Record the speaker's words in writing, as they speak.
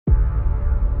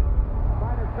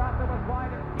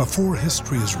Before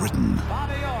history is written,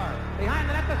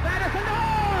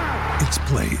 it's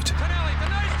played.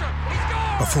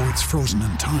 Before it's frozen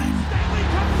in time,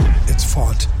 it's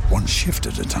fought one shift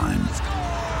at a time.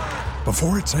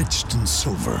 Before it's etched in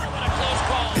silver,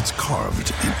 it's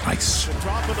carved in ice.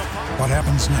 What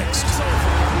happens next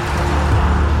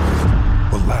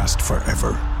will last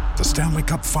forever. The Stanley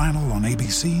Cup Final on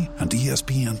ABC and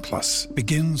ESPN Plus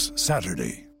begins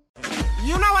Saturday.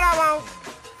 You know what I want?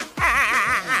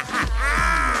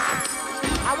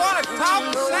 I want to talk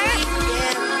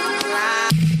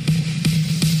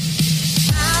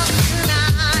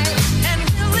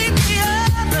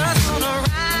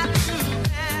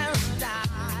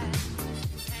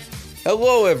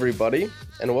Hello, everybody,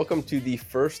 and welcome to the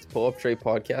first Pull-Up Tray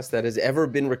podcast that has ever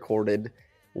been recorded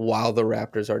while the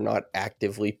Raptors are not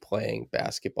actively playing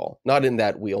basketball. Not in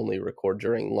that we only record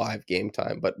during live game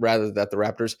time, but rather that the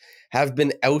Raptors have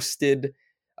been ousted.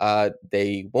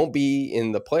 They won't be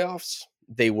in the playoffs.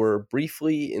 They were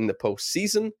briefly in the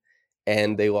postseason,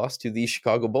 and they lost to the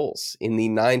Chicago Bulls in the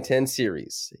 9-10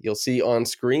 series. You'll see on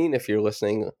screen, if you're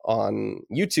listening on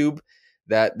YouTube,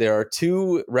 that there are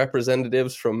two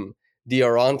representatives from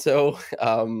Toronto.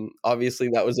 Obviously,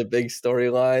 that was a big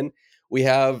storyline. We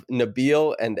have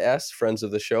Nabil and S, friends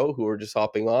of the show, who are just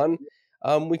hopping on.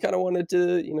 We kind of wanted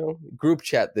to, group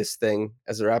chat this thing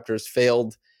as the Raptors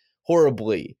failed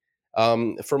horribly.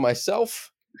 For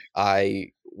myself,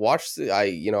 I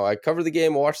covered the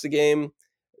game, watched the game.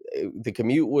 The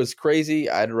commute was crazy.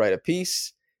 I had to write a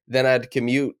piece. Then I had to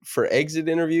commute for exit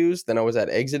interviews. Then I was at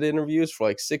exit interviews for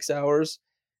like 6 hours.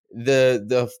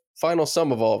 The final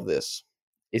sum of all of this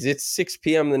is it's 6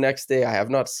 p.m. the next day. I have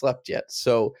not slept yet.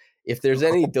 So if there's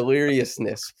any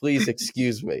deliriousness, please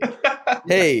excuse me.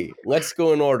 Hey, let's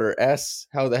go in order. S,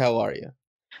 how the hell are you?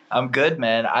 I'm good,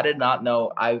 man. I did not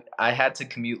know. I had to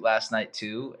commute last night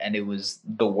too, and it was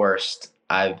the worst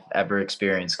I've ever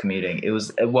experienced commuting.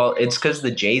 It's because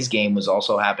the Jays game was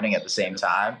also happening at the same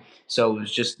time. So it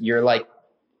was just, you're like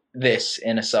this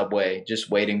in a subway, just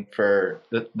waiting for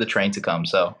the train to come.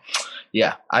 So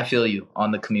yeah, I feel you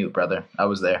on the commute, brother. I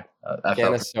was there.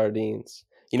 Can of sardines.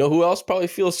 You know who else probably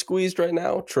feels squeezed right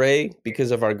now? Trey,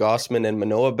 because of our Gossman and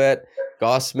Manoa bet.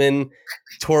 Gossman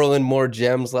twirling more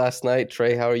gems last night.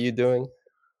 Trey, how are you doing?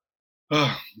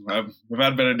 Oh, I've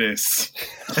had better days.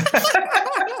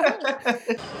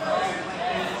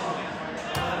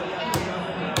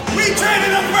 We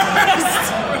traded him first!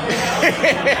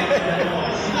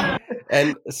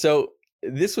 And so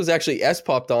this was actually S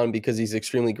popped on because he's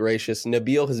extremely gracious.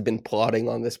 Nabil has been plotting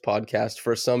on this podcast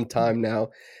for some time now.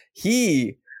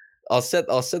 I'll set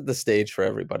the stage for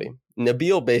everybody.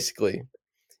 Nabil basically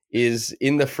is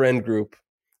in the friend group,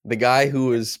 the guy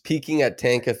who is peaking at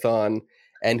Tankathon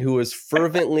and who is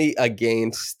fervently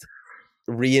against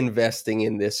reinvesting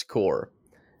in this core.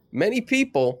 Many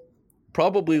people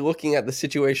probably looking at the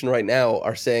situation right now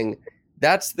are saying,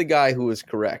 that's the guy who is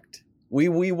correct. We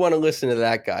want to listen to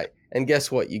that guy. And guess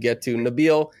what? You get to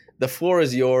Nabil. The floor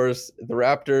is yours. The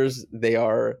Raptors, they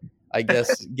are, I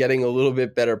guess, getting a little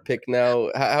bit better pick now.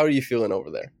 How are you feeling over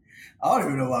there? I don't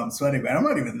even know why I'm sweating, man. I'm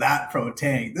not even that pro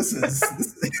Tank. This is.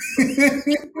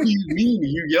 What do you mean?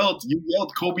 You yelled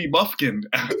Kobe Buffkin.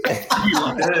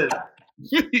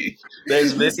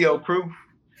 There's video proof.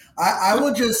 I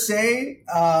will just say,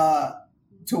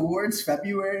 towards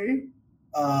February,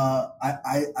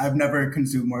 I've never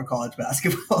consumed more college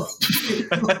basketball.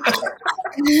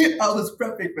 I was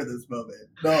prepping for this moment.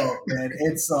 No, man,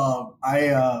 it's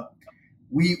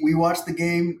we watched the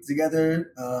game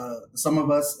together, some of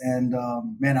us, and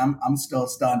man, I'm still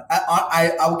stunned.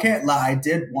 I can't lie. I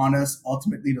did want us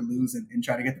ultimately to lose and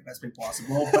try to get the best pick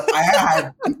possible, but I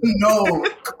had no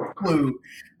clue.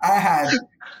 I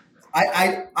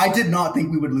did not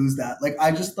think we would lose that. Like,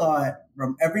 I just thought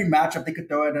from every matchup they could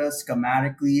throw at us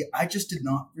schematically, I just did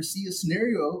not foresee a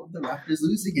scenario of the Raptors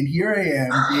losing. And here I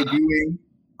am debuting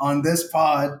on this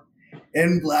pod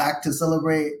in black to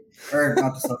celebrate, or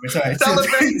not to celebrate, sorry,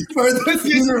 for the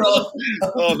funeral.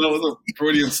 Oh, that was a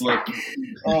Freudian slip.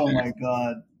 Oh my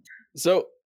God. So,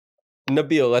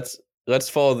 Nabil, let's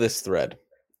follow this thread.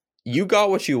 You got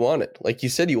what you wanted. Like you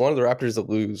said, you wanted the Raptors to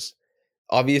lose.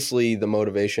 Obviously, the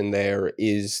motivation there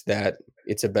is that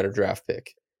it's a better draft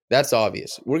pick. That's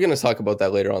obvious. We're going to talk about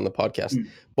that later on the podcast.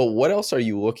 But what else are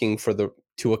you looking for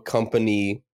to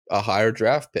accompany a higher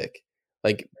draft pick?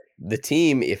 Like the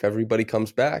team, if everybody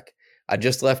comes back. I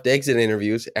just left exit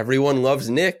interviews. Everyone loves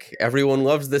Nick. Everyone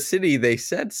loves the city. They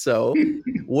said so.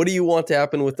 What do you want to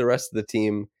happen with the rest of the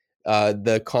team?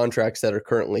 The contracts that are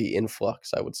currently in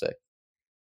flux, I would say.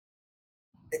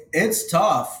 It's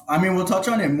tough. I mean, we'll touch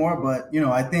on it more, but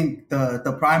I think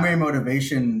the primary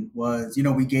motivation was,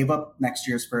 we gave up next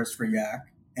year's first for Yak,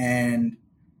 and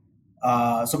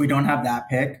so we don't have that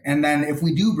pick. And then if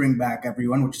we do bring back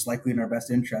everyone, which is likely in our best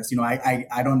interest,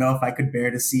 I don't know if I could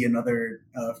bear to see another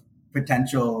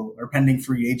potential or pending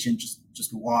free agent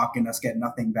just walk and us get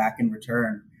nothing back in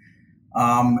return.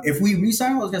 If we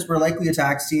re-sign all of this, we're likely a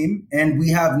tax team, and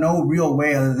we have no real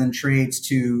way other than trades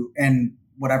and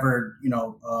whatever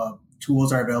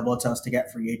tools are available to us to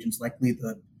get free agents, likely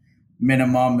the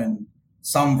minimum and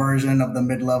some version of the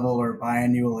mid-level or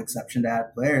biannual exception to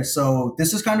add players. So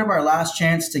this is kind of our last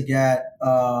chance to get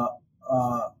or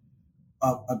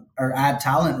add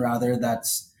talent rather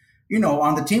that's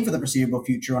on the team for the foreseeable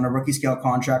future on a rookie scale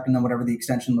contract, and then whatever the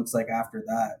extension looks like after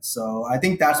that. So I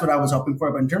think that's what I was hoping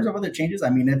for. But in terms of other changes, I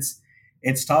mean, it's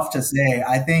tough to say.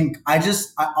 I think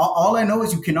all I know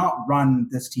is you cannot run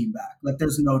this team back. Like,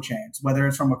 there's no chance, whether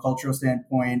it's from a cultural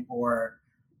standpoint or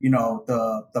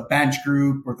the bench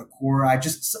group or the core.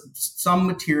 Some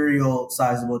material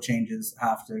sizable changes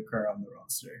have to occur on the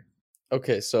roster.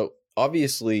 Okay, so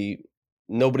obviously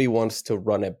nobody wants to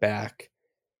run it back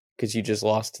because you just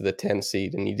lost to the 10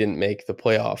 seed and you didn't make the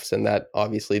playoffs, and that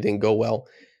obviously didn't go well.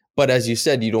 But as you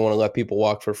said, you don't want to let people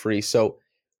walk for free. So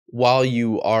while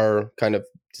you are kind of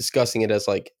discussing it as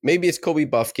like, maybe it's Kobe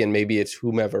Buffkin, maybe it's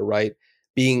whomever, right?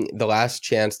 Being the last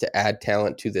chance to add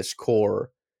talent to this core,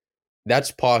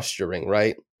 that's posturing,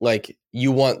 right? Like,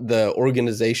 you want the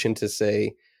organization to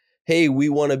say, hey, we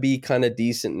want to be kind of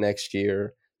decent next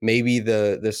year. Maybe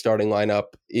the starting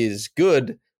lineup is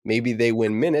good. Maybe they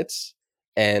win minutes,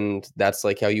 and that's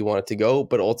like how you want it to go.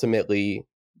 But ultimately,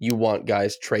 you want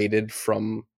guys traded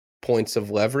from points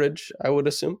of leverage, I would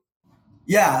assume.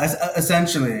 Yeah,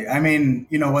 essentially. I mean,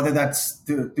 whether that's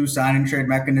through signing trade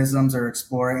mechanisms or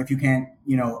exploring, if you can't,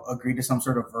 agree to some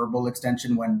sort of verbal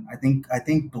extension. When I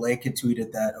think Blake had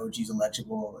tweeted that OG's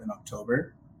eligible in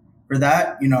October for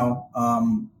that.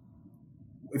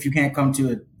 If you can't come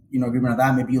to agreement on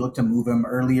that, maybe you look to move him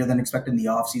earlier than expected in the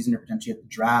offseason or potentially at the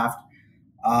draft.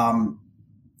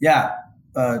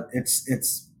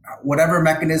 It's whatever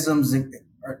mechanisms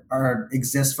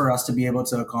exist for us to be able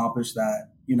to accomplish that.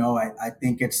 I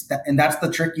think and that's the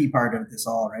tricky part of this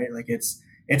all, right? Like, it's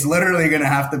literally going to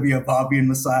have to be a Bobby and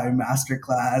Masai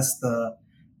masterclass. The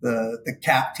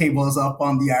cap tables up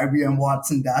on the IBM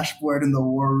Watson dashboard in the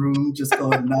war room, just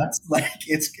going nuts. Like, I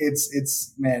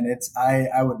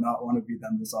would not want to be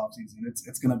them this offseason.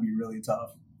 It's going to be really tough.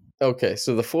 Okay,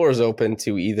 so the floor is open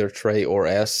to either Trey or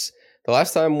S. The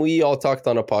last time we all talked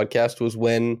on a podcast was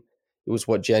when it was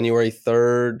January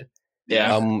 3rd.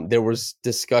 Yeah. There was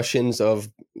discussions of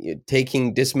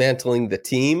dismantling the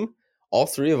team. All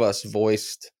three of us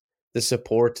voiced the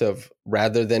support of,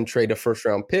 rather than trade a first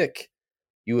round pick,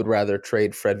 you would rather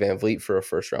trade Fred VanVleet for a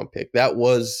first round pick. That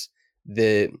was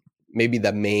maybe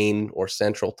the main or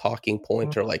central talking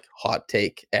point, or like hot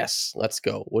take. S, let's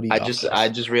go. What do you? I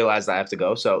just realized I have to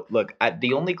go. So look,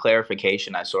 the only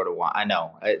clarification I sort of want, I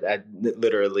know, I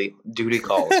literally duty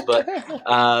calls, but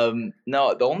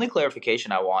no, the only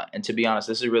clarification I want, and to be honest,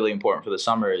 this is really important for the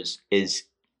summer, is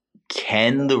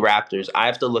can the Raptors? I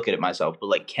have to look at it myself, but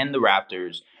like, can the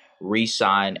Raptors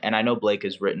re-sign? And I know Blake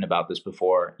has written about this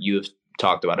before. You have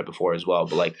talked about it before as well,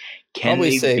 but like, can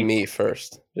probably they say me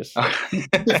first? Just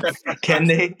can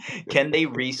they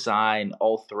re-sign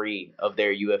all three of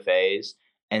their UFAs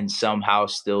and somehow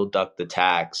still duck the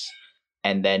tax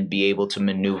and then be able to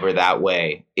maneuver that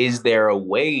way? Is there a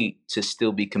way to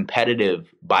still be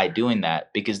competitive by doing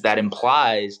that? Because that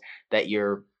implies that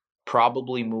you're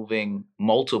probably moving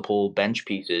multiple bench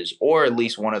pieces, or at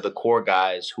least one of the core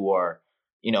guys who are,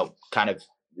 kind of,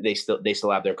 they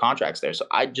still have their contracts there. So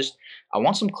I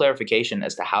want some clarification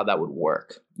as to how that would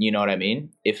work. You know what I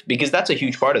mean? Because that's a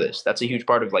huge part of this. That's a huge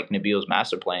part of like Nabil's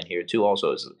master plan here too.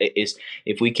 Also is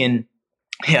if we can,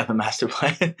 the master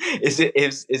plan is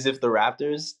if the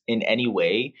Raptors in any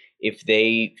way, if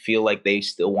they feel like they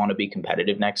still want to be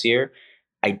competitive next year,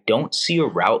 I don't see a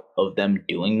route of them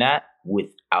doing that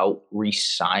without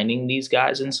re-signing these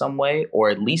guys in some way, or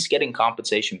at least getting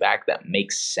compensation back that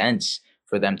makes sense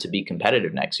for them to be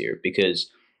competitive next year.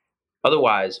 Because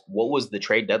otherwise, what was the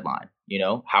trade deadline?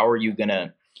 How are you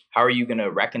gonna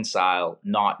reconcile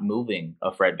not moving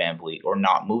a Fred VanVleet or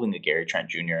not moving a Gary Trent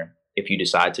Jr. if you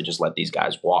decide to just let these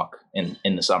guys walk in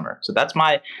the summer? So that's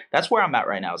where I'm at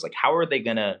right now. Is like, how are they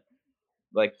gonna,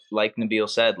 like Nabil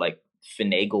said, like,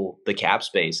 finagle the cap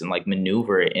space and like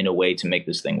maneuver it in a way to make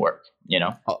this thing work?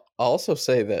 I'll also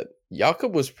say that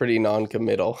Jakob was pretty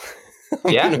non-committal.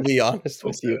 I'm going to be honest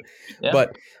with you. Yeah.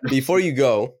 But before you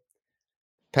go,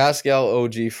 Pascal,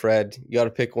 OG, Fred. You got to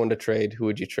pick one to trade. Who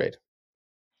would you trade?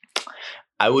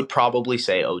 I would probably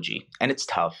say OG, and it's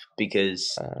tough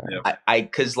because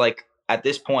because like at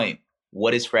this point,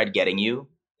 what is Fred getting you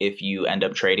if you end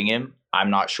up trading him? I'm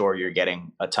not sure you're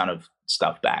getting a ton of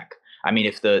stuff back. I mean,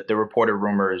 if the reported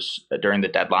rumors during the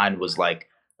deadline was like,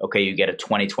 okay, you get a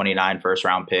 2029 first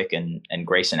round pick and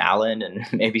Grayson Allen and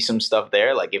maybe some stuff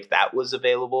there, like if that was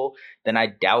available, then I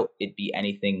doubt it'd be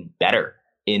anything better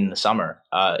in the summer.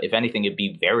 If anything, it'd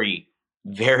be very,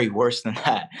 very worse than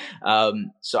that.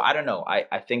 So I don't know.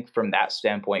 I think from that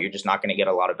standpoint, you're just not going to get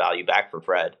a lot of value back for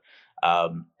Fred.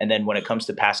 And then when it comes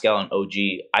to Pascal and OG,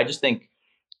 I just think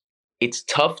it's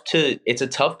a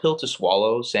tough pill to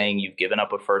swallow saying you've given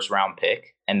up a first round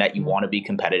pick and that you want to be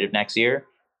competitive next year.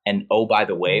 And oh, by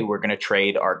the way, we're going to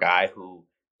trade our guy who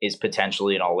is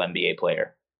potentially an all NBA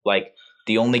player. Like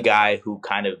the only guy who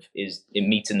kind of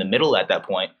meets in the middle at that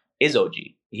point is OG.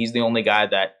 He's the only guy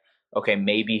that, okay,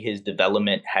 maybe his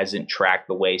development hasn't tracked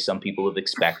the way some people have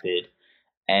expected.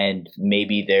 And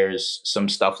maybe there's some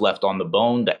stuff left on the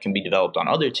bone that can be developed on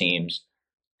other teams.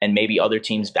 And maybe other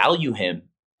teams value him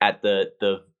at the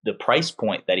price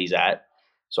point that he's at.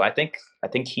 So I think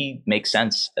he makes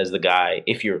sense as the guy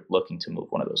if you're looking to move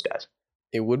one of those guys.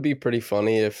 It would be pretty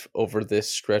funny if over this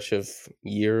stretch of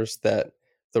years that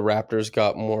the Raptors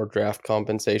got more draft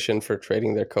compensation for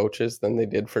trading their coaches than they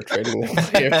did for trading their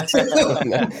players.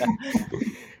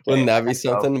 Wouldn't that be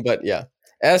something? But yeah.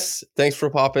 S, thanks for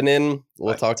popping in.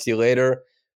 We'll talk to you later.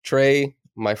 Trey,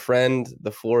 my friend,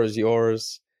 the floor is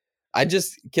yours.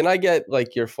 Can I get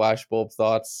like your flashbulb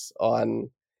thoughts on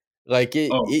like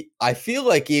I feel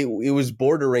like it was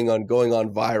bordering on going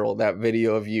on viral, that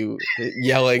video of you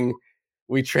yelling,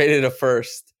 "We traded a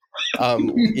first,"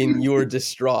 you were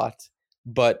distraught,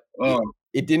 but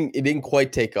it didn't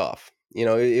quite take off. You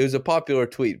know, it was a popular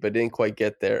tweet, but it didn't quite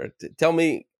get there. Tell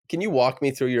me, can you walk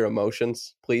me through your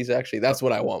emotions, please? Actually, that's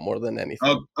what I want more than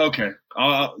anything. Okay.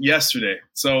 Yesterday.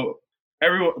 So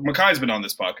Makai's been on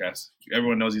this podcast.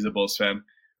 Everyone knows he's a Bulls fan.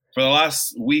 For the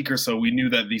last week or so, we knew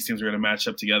that these teams were going to match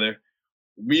up together.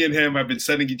 Me and him have been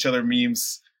sending each other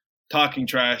memes, talking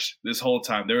trash this whole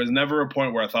time. There was never a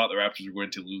point where I thought the Raptors were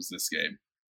going to lose this game.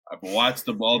 I've watched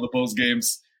all the Bulls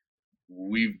games.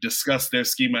 We've discussed their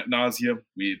scheme ad nauseum.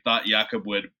 We thought Jakob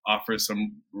would offer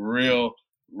some real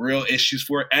issues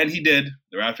for it, and he did.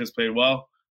 The Raptors played well.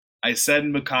 I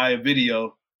sent Makai a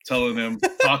video telling him,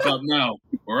 "Talk up now.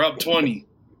 We're up 20."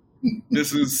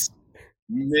 This is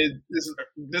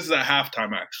at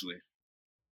halftime, actually.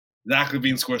 Zach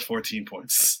LaVine scores 14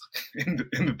 points in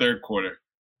the third quarter.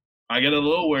 I get a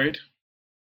little worried.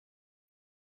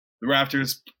 The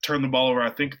Raptors turn the ball over, I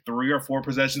think, 3 or 4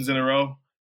 possessions in a row.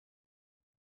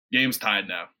 Game's tied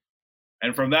now.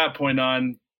 And from that point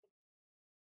on,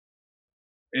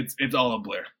 it's all a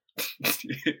blur.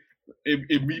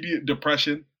 Immediate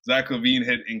depression. Zach LaVine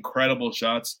hit incredible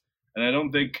shots. And I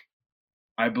don't think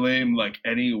I blame like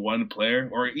any one player,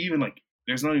 or even like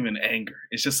there's not even anger.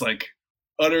 It's just like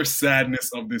utter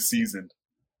sadness of this season.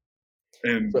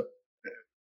 And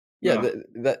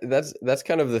that's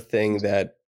kind of the thing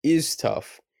that is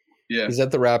tough. Yeah, is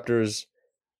that the Raptors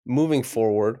moving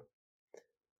forward,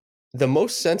 the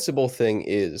most sensible thing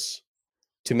is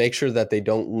to make sure that they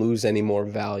don't lose any more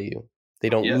value. They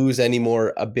don't lose any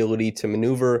more ability to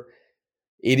maneuver.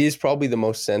 It is probably the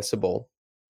most sensible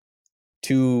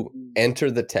to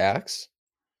enter the tax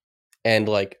and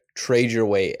like trade your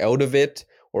way out of it,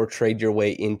 or trade your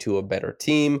way into a better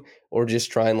team, or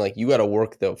just try and like, you got to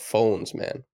work the phones,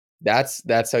 man.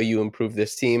 That's how you improve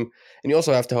this team. And you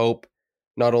also have to hope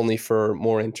not only for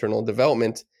more internal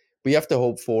development, but you have to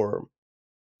hope for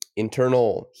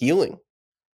internal healing.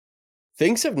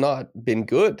 Things have not been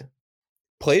good.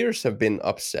 Players have been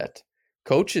upset.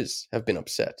 Coaches have been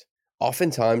upset,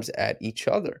 oftentimes at each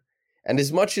other. And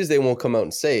as much as they won't come out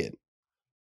and say it,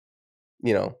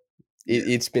 you know,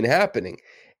 it's been happening.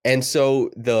 And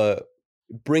so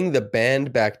bring the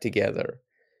band back together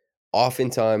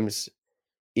oftentimes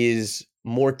is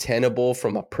more tenable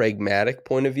from a pragmatic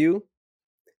point of view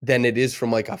than it is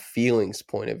from like a feelings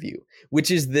point of view,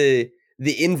 which is the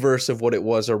inverse of what it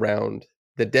was around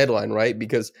the deadline, right?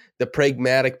 Because the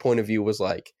pragmatic point of view was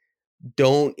like,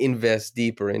 don't invest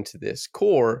deeper into this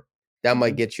core. That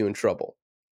might get you in trouble.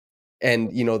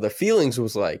 And, you know, the feelings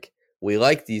was like, we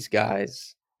like these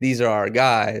guys. These are our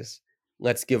guys.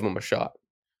 Let's give them a shot.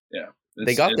 Yeah.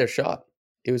 They got their shot.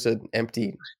 It was an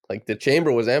empty, like the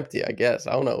chamber was empty, I guess.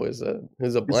 I don't know. It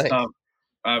was a blank.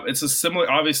 It's a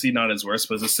similar, obviously not as worse,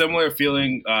 but it's a similar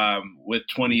feeling with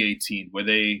 2018 where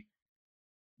they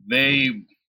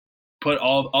put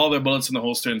all their bullets in the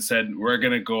holster and said, we're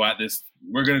going to go at this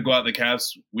we're going to go out the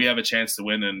Cavs. We have a chance to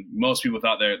win. And most people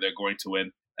thought they're going to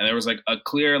win. And there was like a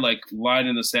clear like line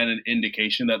in the sand and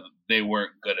indication that they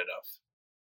weren't good enough.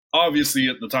 Obviously,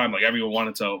 at the time, like everyone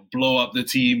wanted to blow up the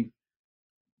team.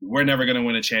 We're never going to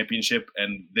win a championship.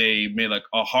 And they made like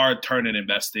a hard turn in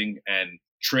investing and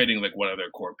trading like one of their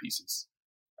core pieces.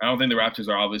 I don't think the Raptors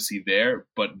are obviously there,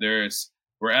 but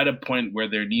we're at a point where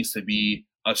there needs to be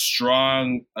a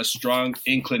strong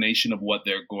inclination of what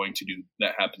they're going to do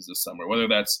that happens this summer, whether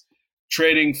that's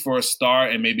trading for a star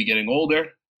and maybe getting older,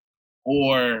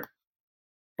 or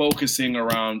focusing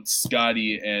around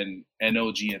Scotty and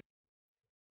OG and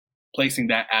placing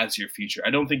that as your future.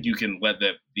 I don't think you can let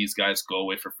these guys go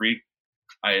away for free.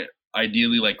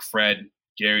 Ideally, like Fred,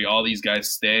 Gary, all these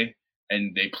guys stay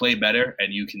and they play better,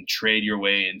 and you can trade your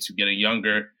way into getting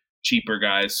younger, cheaper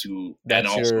guys who.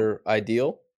 That's your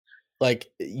ideal. Like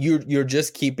you're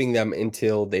just keeping them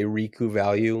until they recoup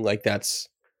value. Like that's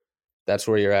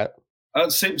where you're at.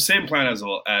 Same plan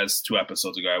as 2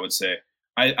 episodes ago. I would say.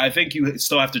 I think you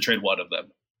still have to trade one of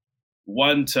them.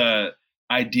 One to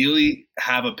ideally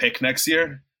have a pick next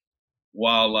year,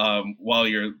 while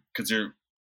we're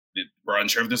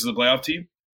unsure if this is a playoff team,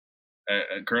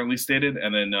 currently stated,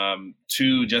 and then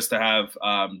 2 just to have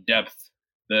depth.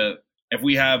 If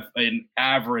we have an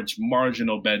average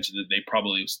marginal bench, that they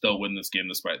probably still win this game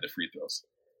despite the free throws.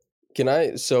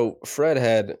 So Fred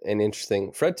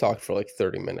talked for like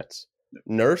 30 minutes. Yep.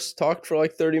 Nurse talked for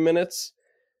like 30 minutes.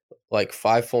 Like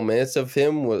 5 full minutes of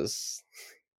him was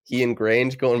he and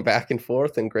Grange going back and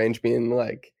forth, and Grange being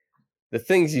like, the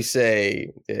things you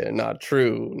say, they're not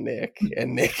true, Nick.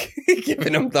 And Nick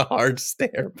giving him the hard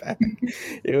stare back.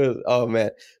 It was, oh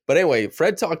man. But anyway,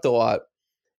 Fred talked a lot.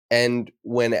 And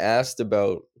when asked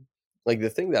about, like, the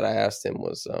thing that I asked him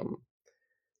was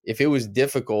if it was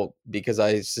difficult, because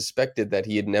I suspected that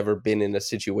he had never been in a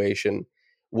situation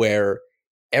where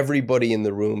everybody in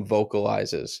the room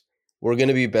vocalizes, we're going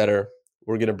to be better,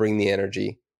 we're going to bring the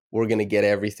energy, we're going to get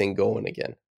everything going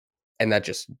again. And that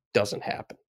just doesn't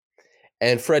happen.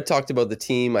 And Fred talked about the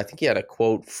team. I think he had a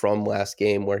quote from last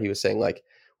game where he was saying, like,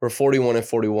 we're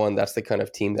 41-41. That's the kind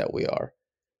of team that we are.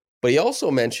 But he also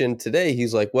mentioned today,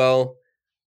 he's like, well,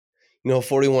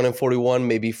 41-41,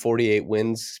 maybe 48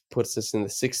 wins puts us in the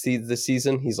 60s this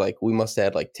season. He's like, we must have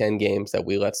had like 10 games that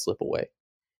we let slip away.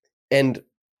 And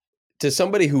to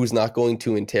somebody who's not going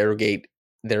to interrogate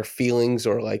their feelings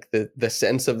or like the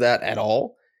sense of that at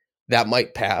all, that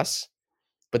might pass.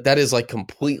 But that is like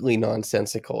completely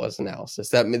nonsensical as analysis.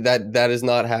 That is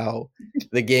not how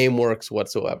the game works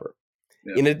whatsoever.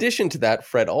 Yeah. In addition to that,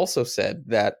 Fred also said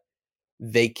that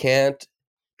they can't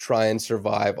try and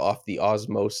survive off the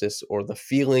osmosis or the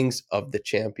feelings of the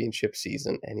championship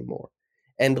season anymore.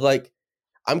 And like,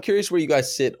 I'm curious where you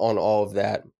guys sit on all of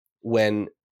that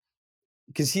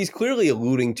because he's clearly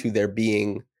alluding to there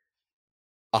being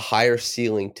a higher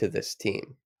ceiling to this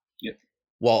team. Yeah.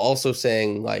 While also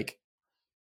saying like,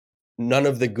 none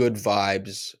of the good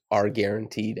vibes are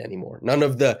guaranteed anymore. None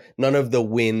of the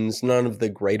wins, none of the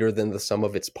greater than the sum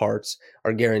of its parts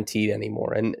are guaranteed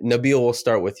anymore. And Nabil, we'll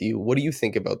start with you. What do you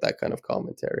think about that kind of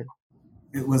commentary?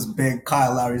 It was big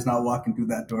Kyle Lowry's not walking through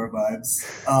that door vibes.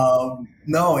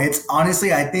 No, it's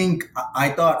honestly,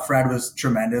 I thought Fred was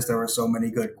tremendous. There were so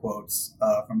many good quotes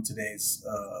from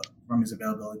his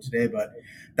availability today, but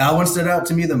that one stood out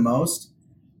to me the most.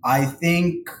 I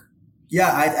think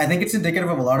it's indicative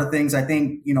of a lot of things. I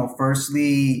think,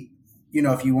 firstly,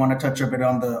 if you want to touch a bit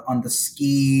on the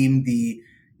scheme, the,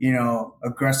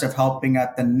 aggressive helping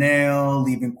at the nail,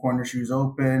 leaving corner shoes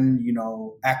open,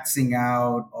 Xing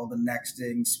out, all the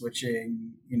nexting,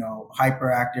 switching,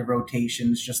 hyperactive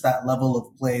rotations, just that level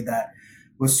of play that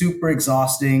was super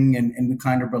exhausting and we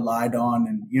kind of relied on.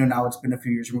 And, now it's been a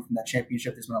few years removed from that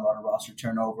championship. There's been a lot of roster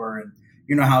turnover and,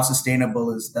 how sustainable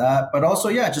is that? But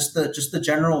also, just the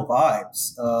general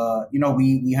vibes.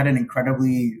 We had an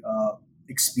incredibly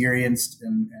experienced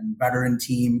and veteran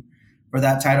team for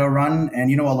that title run.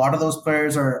 And, a lot of those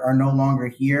players are no longer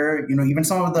here. Even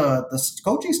some of the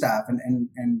coaching staff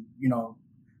and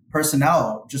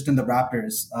personnel just in the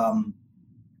Raptors,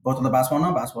 both on the basketball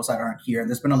and non-basketball side aren't here.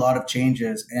 There's been a lot of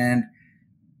changes. And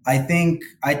I think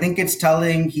it's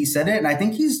telling. He said it, and I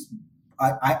think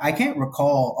I can't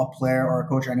recall a player or a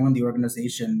coach or anyone in the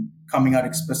organization coming out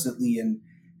explicitly and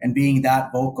being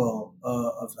that vocal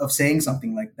of saying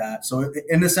something like that. So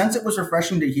in a sense, it was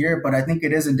refreshing to hear, but I think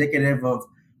it is indicative of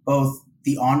both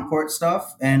the on-court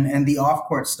stuff and the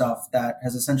off-court stuff that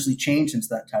has essentially changed since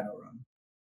that title run.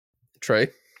 Trey,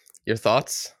 your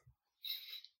thoughts?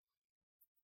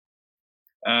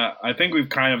 I think we've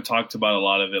kind of talked about a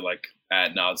lot of it like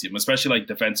ad nauseum, especially like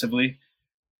defensively.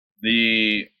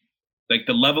 The like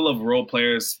the level of role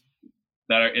players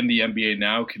that are in the NBA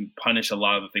now can punish a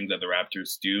lot of the things that the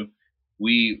Raptors do.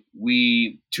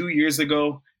 We 2 years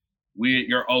ago,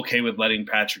 you're okay with letting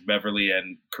Patrick Beverley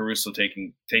and Caruso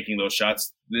taking those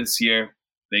shots. This year,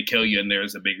 they kill you, and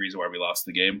there's a big reason why we lost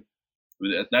the game.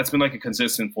 That's been like a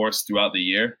consistent force throughout the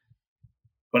year.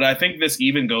 But I think this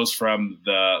even goes from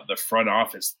the front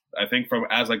office. I think from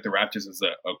as like the Raptors as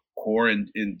a core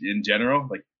in general,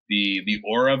 like the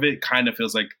aura of it kind of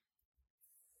feels like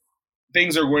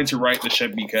things are going to right the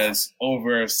ship, because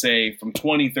over, say, from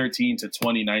 2013 to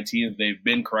 2019, they've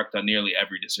been correct on nearly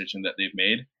every decision that they've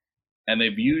made. And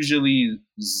they've usually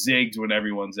zigged when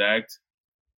everyone's zagged.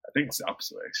 I think it's the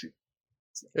opposite way, actually.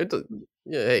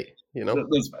 Yeah, hey, you know.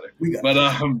 That's better.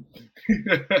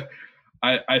 But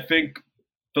I think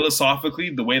philosophically,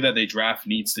 the way that they draft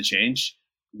needs to change.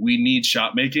 We need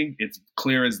shot making. It's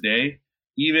clear as day.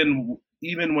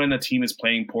 Even when a team is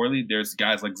playing poorly, there's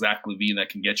guys like Zach LaVine that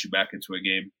can get you back into a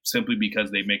game simply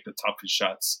because they make the toughest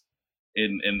shots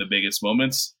in the biggest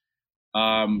moments.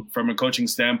 From a coaching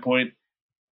standpoint,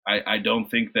 I don't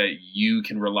think that you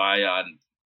can rely on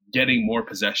getting more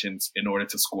possessions in order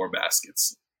to score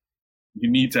baskets.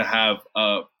 You need to have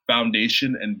a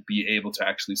foundation and be able to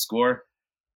actually score.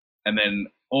 And then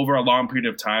over a long period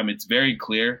of time, it's very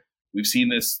clear. We've seen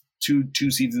this two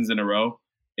seasons in a row.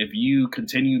 If you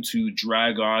continue to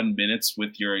drag on minutes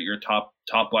with your top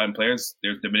line players,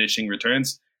 there's diminishing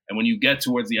returns. And when you get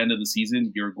towards the end of the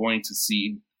season, you're going to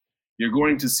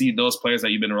see those players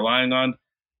that you've been relying on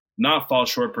not fall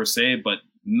short per se, but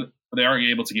they aren't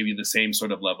able to give you the same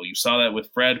sort of level. You saw that with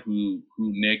Fred, who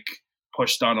Nick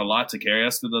pushed on a lot to carry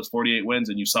us to those 48 wins,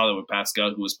 and you saw that with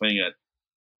Pascal, who was playing at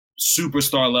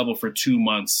superstar level for 2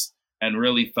 months and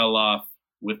really fell off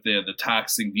with the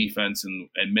taxing defense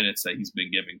and minutes that he's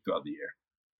been giving throughout the year.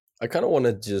 I kind of want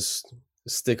to just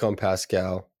stick on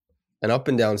Pascal. An up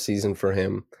and down season for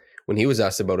him. When he was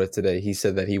asked about it today, he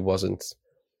said that he wasn't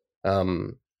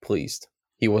pleased.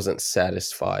 He wasn't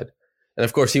satisfied. And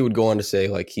of course, he would go on to say,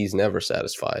 like, he's never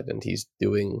satisfied, and he's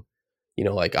doing,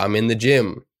 like, I'm in the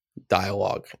gym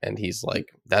dialogue. And he's like,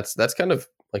 that's kind of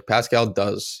like Pascal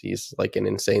does. He's like an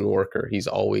insane worker. He's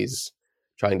always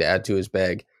trying to add to his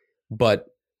bag. But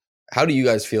how do you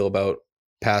guys feel about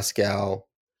Pascal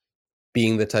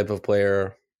being the type of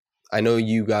player? I know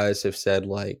you guys have said,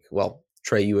 like, well,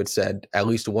 Trey, you had said at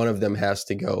least one of them has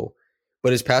to go.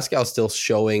 But is Pascal still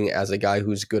showing as a guy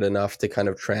who's good enough to kind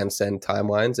of transcend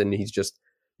timelines, and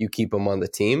you keep him on the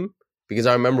team? Because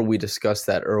I remember we discussed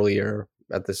that earlier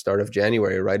at the start of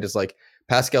January, right? It's like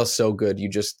Pascal's so good, you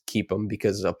just keep him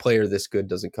because a player this good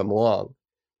doesn't come along.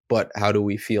 But how do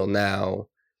we feel now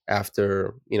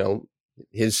after,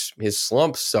 his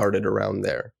slump started around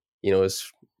there? It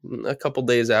was a couple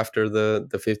days after the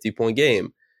 50-point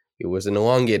game. It was an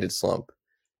elongated slump.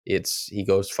 He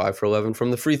goes 5 for 11 from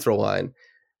the free throw line.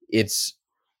 It's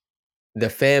the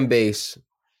fan base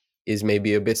is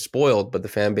maybe a bit spoiled, but the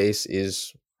fan base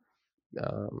is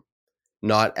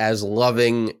not as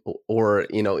loving or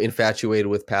infatuated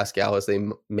with Pascal as they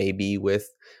may be with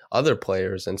other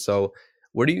players. And so,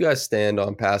 where do you guys stand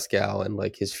on Pascal and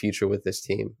like his future with this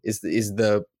team? Is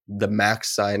the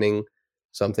max signing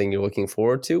something you're looking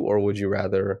forward to, or would you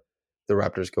rather the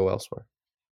Raptors go elsewhere?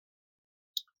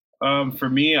 For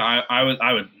me, I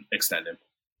would extend him.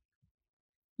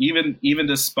 Even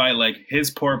despite like his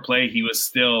poor play, he was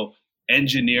still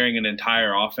engineering an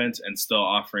entire offense and still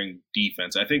offering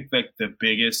defense. I think like the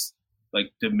biggest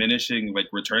like diminishing like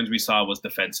returns we saw was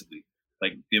defensively.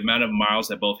 Like the amount of miles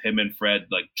that both him and Fred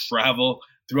like travel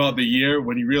throughout the year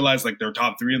when you realize like they're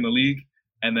top 3 in the league,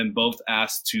 and then both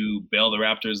asked to bail the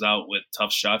Raptors out with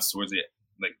tough shots towards the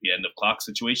end of clock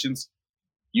situations.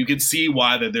 You can see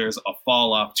why that there's a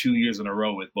fall off 2 years in a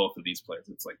row with both of these players.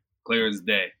 It's like clear as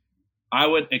day. I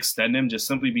would extend him just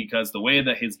simply because the way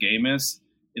that his game is,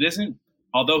 it isn't.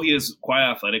 Although he is quite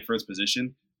athletic for his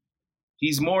position,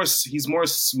 he's more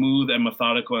smooth and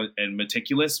methodical and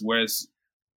meticulous. Whereas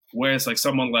like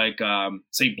someone like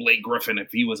say Blake Griffin,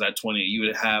 if he was at 20, you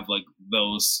would have like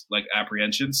those like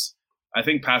apprehensions. I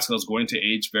think Pascal's going to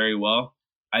age very well.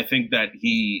 I think that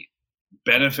he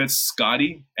benefits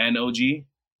Scotty and OG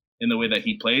in the way that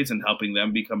he plays and helping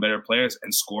them become better players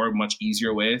and score much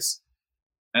easier ways.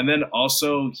 And then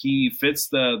also he fits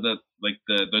the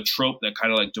trope that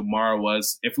kind of like DeMar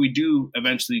was. If we do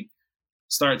eventually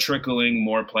start trickling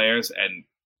more players and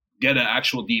get an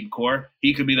actual deep core,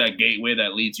 he could be that gateway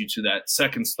that leads you to that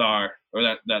second star or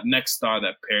that next star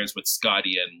that pairs with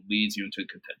Scotty and leads you into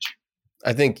contention.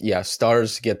 I think,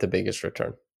 stars get the biggest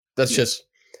return. That's just,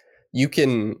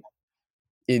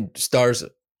 stars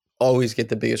always get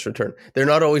the biggest return. They're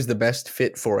not always the best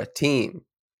fit for a team.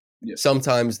 Yeah.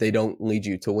 Sometimes they don't lead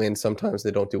you to win. Sometimes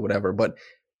they don't do whatever. But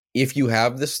if you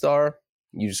have the star,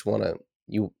 you just want to,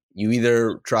 you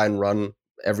either try and run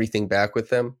everything back with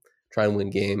them, try and win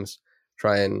games,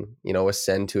 try and,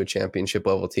 ascend to a championship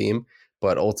level team.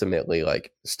 But ultimately,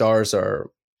 like, stars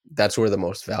that's where the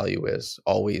most value is,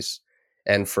 always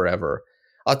and forever.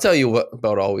 I'll tell you what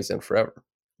about always and forever.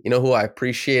 You know who I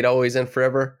appreciate always and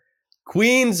forever?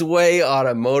 Queensway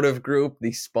Automotive Group,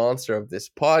 the sponsor of this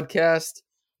podcast.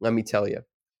 Let me tell you,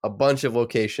 a bunch of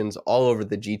locations all over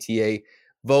the GTA,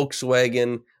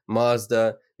 Volkswagen,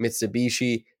 Mazda,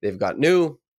 Mitsubishi. They've got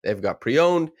new, they've got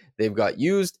pre-owned, they've got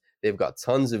used, they've got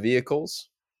tons of vehicles.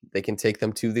 They can take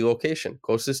them to the location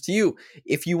closest to you.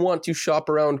 If you want to shop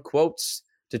around quotes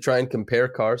to try and compare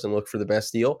cars and look for the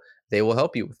best deal, they will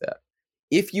help you with that.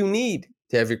 If you need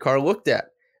to have your car looked at,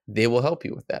 they will help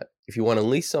you with that. If you want to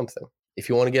lease something, if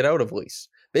you want to get out of lease,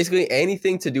 basically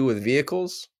anything to do with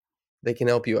vehicles, they can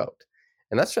help you out.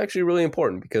 And that's actually really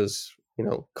important because,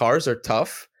 cars are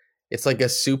tough. It's like a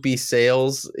soupy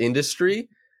sales industry.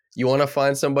 You want to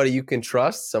find somebody you can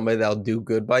trust, somebody that'll do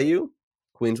good by you,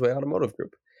 Queensway Automotive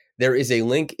Group. There is a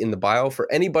link in the bio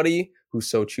for anybody who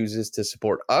so chooses to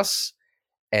support us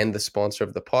and the sponsor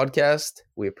of the podcast.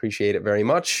 We appreciate it very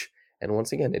much. And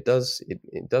once again, it does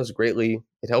greatly.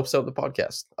 It helps out the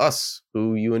podcast, us,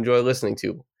 who you enjoy listening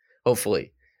to,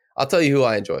 hopefully. I'll tell you who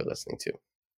I enjoy listening to.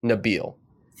 Nabil,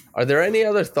 are there any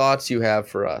other thoughts you have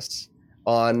for us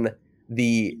on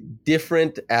the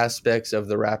different aspects of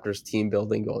the Raptors team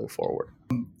building going forward?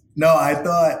 No, I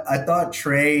thought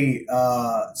Trey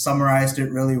summarized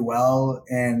it really well,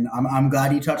 and I'm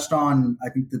glad he touched on, I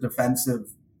think, the defensive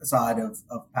side of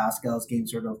Pascal's game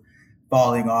sort of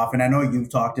falling off. And I know you've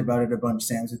talked about it a bunch,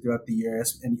 Sam, throughout the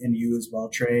years, and you as well,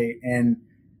 Trey. And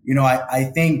I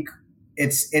think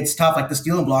it's tough. Like, the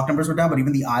steal and block numbers were down, but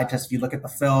even the eye test, if you look at the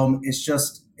film, it's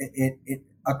just it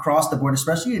across the board,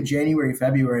 especially in January,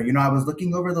 February. I was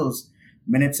looking over those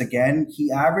minutes again.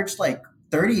 He averaged like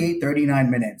 38, 39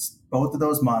 minutes, both of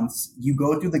those months. You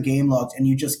go through the game logs and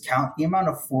you just count the amount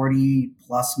of 40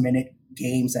 plus minute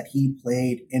games that he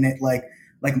played in it. Like,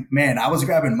 man, I was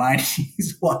grabbing my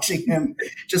knees watching him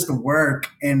just work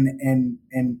and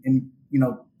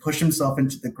push himself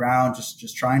into the ground,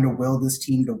 just trying to will this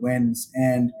team to wins.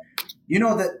 And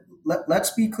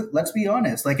let's be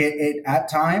honest. Like, it at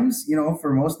times,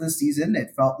 for most of the season,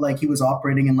 it felt like he was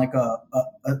operating in like a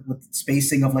with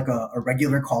spacing of like a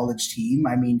regular college team.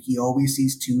 I mean, he always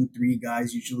sees 2-3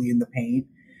 guys usually in the paint.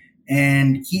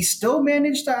 And he still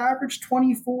managed to average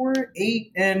 24,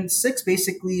 8, and 6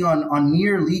 basically on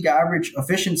near league average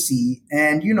efficiency.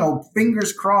 And,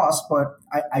 fingers crossed, but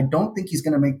I don't think he's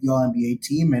going to make the All-NBA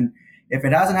team. And if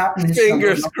it hasn't happened,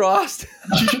 fingers crossed.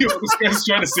 This guy's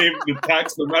trying to save the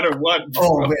tax no matter what.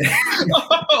 Oh,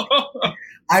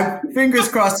 man. Fingers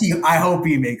crossed. I hope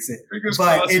he makes it. Fingers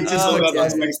but crossed. It just looks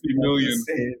like 60 million.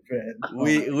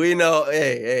 We know.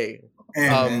 Hey.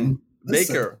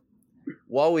 Baker.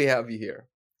 While we have you here,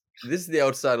 this is the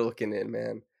outside looking in,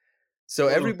 man. So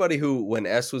everybody who, when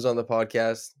S was on the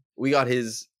podcast, we got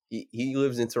he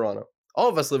lives in Toronto. All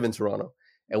of us live in Toronto,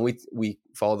 and we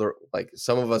follow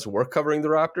some of us work covering the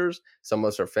Raptors. Some of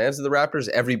us are fans of the Raptors.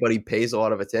 Everybody pays a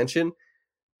lot of attention.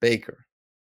 Baker,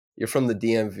 you're from the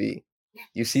DMV.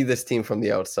 You see this team from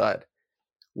the outside.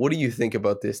 What do you think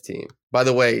about this team? By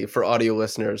the way, for audio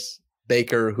listeners,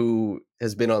 Baker, who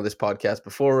has been on this podcast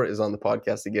before, is on the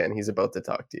podcast again. He's about to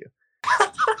talk to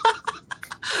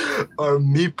you.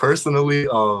 Me personally,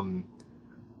 I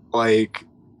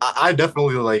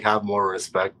definitely have more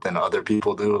respect than other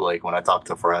people do. Like, when I talk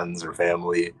to friends or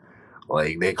family,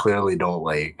 they clearly don't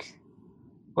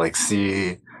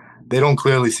see. They don't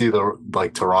clearly see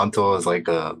the Toronto as like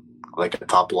a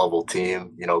top level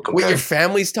team. Wait, your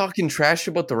family's talking trash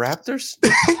about the Raptors?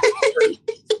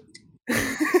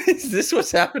 Is this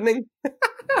what's happening?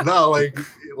 No,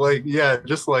 yeah,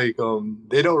 just they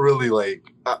don't really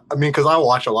I mean, because I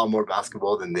watch a lot more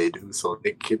basketball than they do, so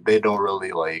they don't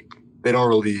really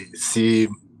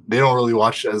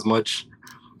watch as much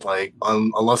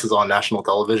unless it's on national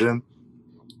television.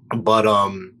 But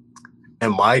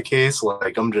in my case,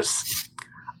 even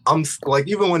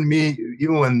when me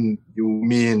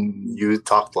and you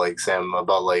talked, Sam,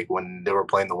 about when they were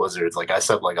playing the Wizards, I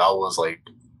said, I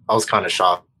was kind of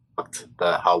shocked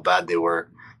that how bad they were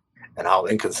and how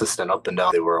inconsistent up and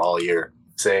down they were all year,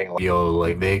 saying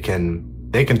they can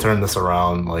turn this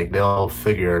around, they'll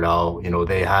figure it out.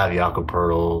 They have Jakob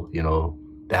Poeltl,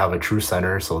 they have a true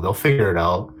center, so they'll figure it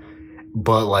out.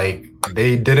 But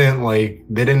they didn't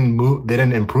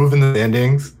improve in the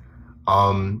standings.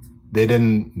 They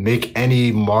didn't make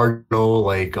any marginal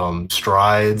like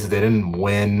strides. They didn't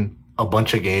win a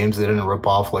bunch of games. They didn't rip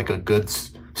off like a good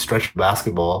stretch of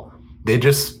basketball. They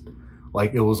just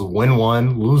like it was win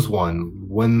one, lose one,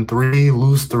 win three,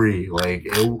 lose three. Like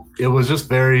it was just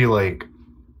very like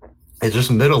it's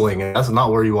just middling, and that's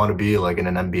not where you want to be like in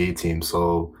an NBA team.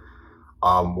 So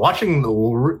watching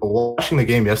the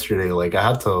game yesterday, like I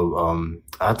had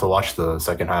to watch the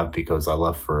second half because I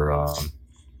left for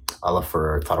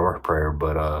Tadawak prayer,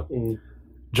 but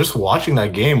just watching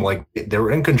that game, like they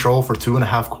were in control for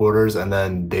 2.5 quarters, and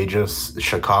then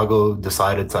Chicago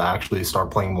decided to actually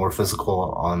start playing more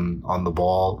physical on the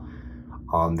ball.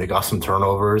 They got some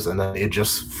turnovers, and then it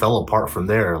just fell apart from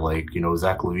there. Like,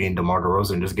 Zach LaVine, DeMar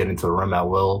DeRozan just getting to the rim at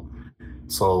will.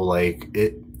 So like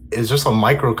it's just a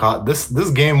microcosm. This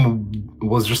game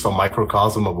was just a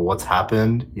microcosm of what's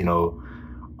happened.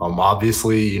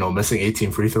 Obviously, missing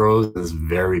 18 free throws is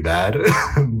very bad,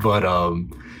 but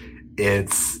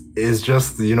it's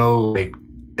just like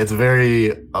it's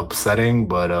very upsetting.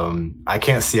 But I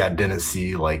didn't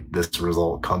see like this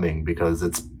result coming because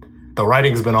the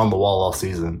writing's been on the wall all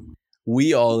season.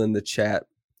 We all in the chat,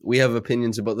 we have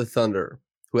opinions about the Thunder,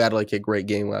 who had like a great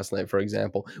game last night, for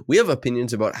example. We have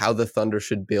opinions about how the Thunder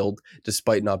should build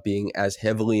despite not being as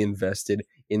heavily invested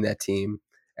in that team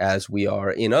as we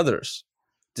are in others.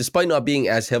 Despite not being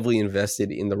as heavily invested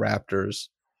in the Raptors,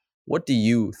 what do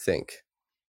you think?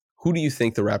 Who do you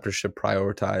think the Raptors should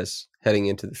prioritize heading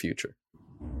into the future?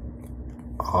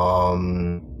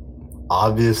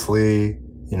 Obviously,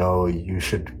 you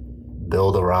should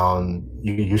build around.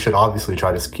 You should obviously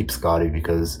try to keep Scottie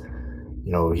because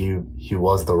he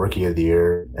was the rookie of the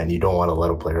year, and you don't want to let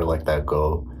a player like that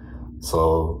go.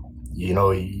 So you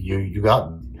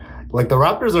got like the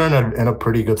Raptors are in a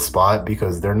pretty good spot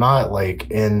because they're not like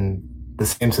in the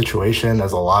same situation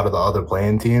as a lot of the other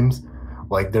playing teams.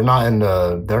 Like they're not in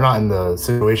the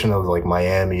situation of like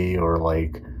Miami or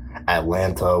like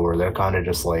Atlanta where they're kind of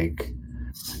just like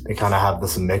they kind of have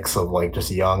this mix of like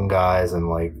just young guys and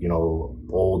like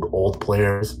old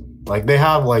players. Like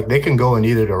they can go in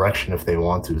either direction if they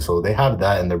want to, so they have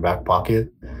that in their back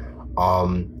pocket.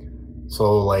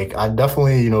 So like I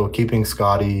definitely keeping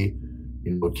Scottie,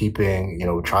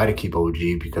 try to keep OG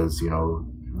because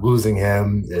losing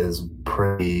him is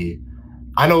pretty.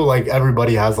 I know like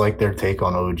everybody has like their take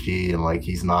on OG and like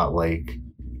he's not like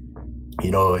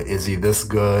is he this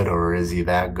good or is he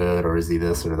that good or is he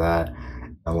this or that.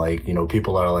 And like,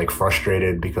 people are like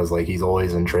frustrated because like he's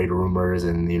always in trade rumors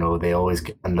and, they always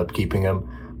end up keeping him.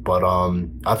 But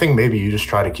I think maybe you just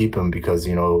try to keep him because,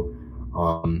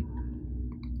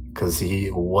 because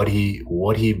what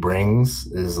he brings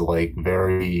is like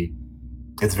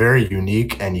it's very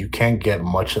unique and you can't get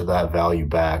much of that value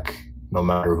back no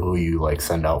matter who you like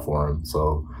send out for him.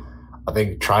 So I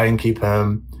think try and keep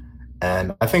him.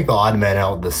 And I think the odd man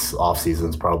out this offseason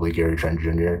is probably Gary Trent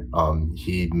Jr.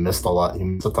 He missed a lot. He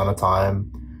missed a ton of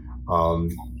time.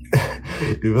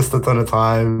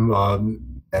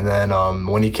 And then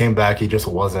when he came back, he just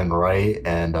wasn't right.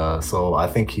 And so I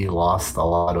think he lost a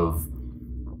lot of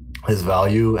his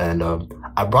value. And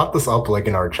I brought this up like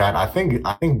in our chat. I think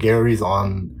Gary's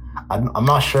on. I'm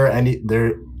not sure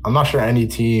any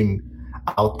team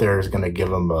out there is going to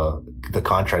give him the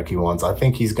contract he wants. I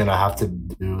think he's going to have to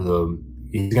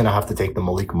take the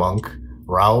Malik Monk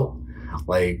route,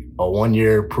 like a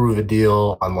 1-year prove a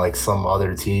deal on like some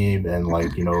other team. And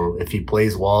like, if he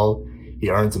plays well, he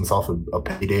earns himself a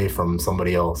payday from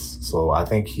somebody else. So I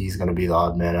think he's going to be the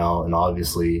odd man out. And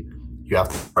obviously you have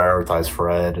to prioritize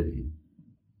Fred,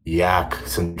 Yak,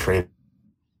 some trade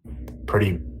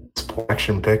pretty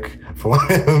action pick for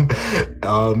him.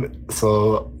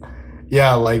 So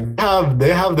yeah, like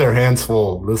they have their hands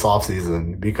full this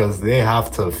offseason because they have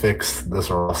to fix this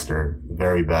roster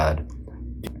very bad.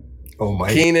 Oh my!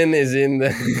 Keenan is in the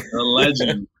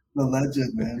legend. The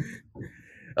legend, man.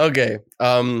 Okay,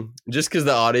 just because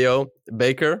the audio,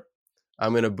 Baker,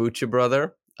 I'm gonna boot you,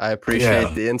 brother. I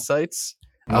appreciate the insights.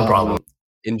 No problem.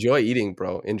 Enjoy eating,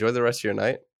 bro. Enjoy the rest of your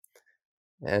night.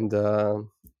 And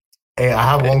hey, I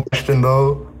have one question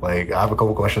though. Like, I have a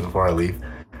couple questions before I leave.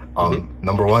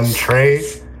 Number one, Trey,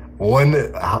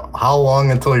 how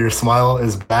long until your smile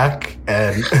is back?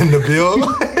 And Nabil,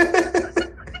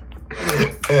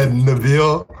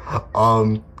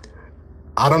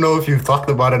 I don't know if you've talked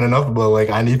about it enough, but like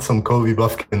I need some Kobe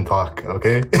Buffkin talk,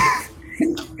 okay?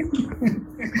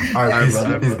 All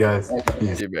right, peace, guys.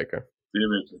 Peace. See you, Baker. See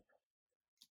you, Baker.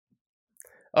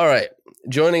 All right,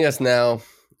 joining us now,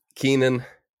 Keenan.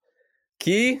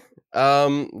 Key,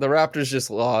 the Raptors just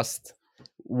lost.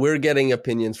 We're getting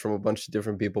opinions from a bunch of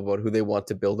different people about who they want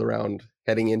to build around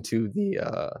heading into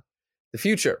the the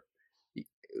future.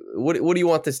 What do you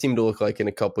want this team to look like in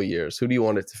a couple of years? Who do you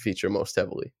want it to feature most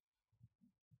heavily?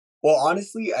 Well,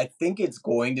 honestly, I think it's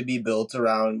going to be built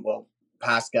around,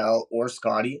 Pascal or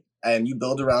Scotty, and you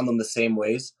build around them the same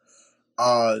ways.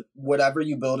 Whatever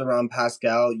you build around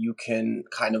Pascal, you can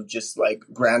kind of just like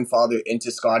grandfather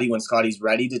into Scotty when Scotty's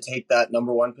ready to take that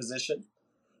number one position.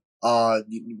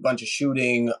 Bunch of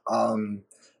shooting,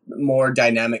 more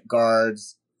dynamic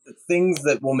guards, things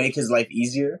that will make his life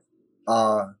easier.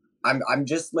 I'm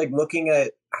just like looking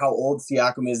at how old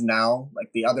Siakam is now.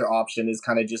 Like the other option is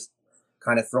kind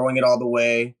of throwing it all the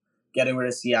way, getting rid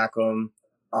of Siakam,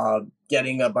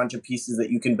 getting a bunch of pieces that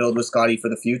you can build with Scotty for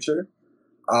the future.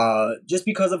 Just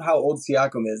because of how old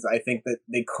Siakam is, I think that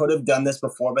they could have done this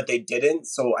before, but they didn't.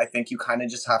 So I think you kind of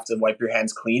just have to wipe your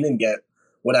hands clean and get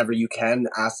whatever you can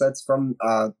assets from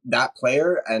that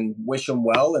player and wish him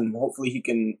well, and hopefully he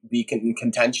can be in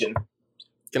contention.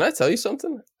 Can I tell you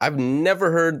something? I've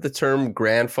never heard the term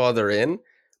grandfather in,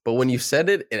 but when you said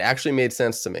it, it actually made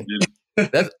sense to me.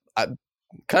 That's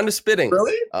kind of spitting.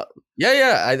 Really?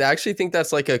 Yeah. I actually think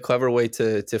that's like a clever way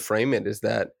to frame it, is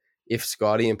that if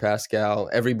Scotty and Pascal,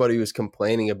 everybody was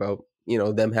complaining about,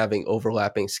 them having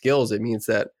overlapping skills, it means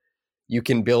that you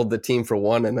can build the team for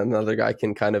one and another guy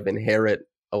can kind of inherit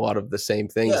a lot of the same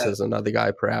things as another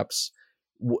guy, perhaps.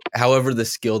 However the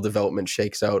skill development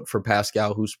shakes out for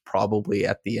Pascal, who's probably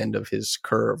at the end of his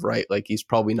curve, right? Like he's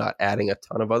probably not adding a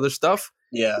ton of other stuff.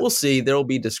 Yeah. We'll see. There'll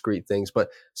be discrete things, but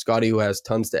Scotty, who has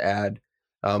tons to add,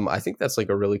 I think that's like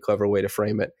a really clever way to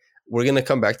frame it. We're going to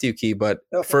come back to you, Key, but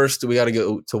first we got to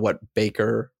go to what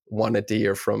Baker wanted to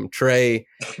hear from Trey,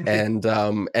 and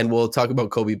we'll talk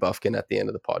about Kobe Buffkin at the end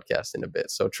of the podcast in a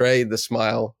bit. So Trey, the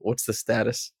smile, what's the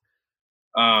status?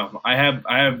 I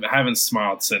haven't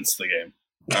smiled since the game.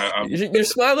 You're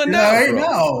smiling now. Right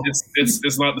now.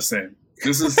 It's not the same.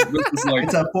 This is like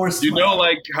it's a forced smile.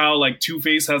 Like how like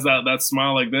Two-Face has that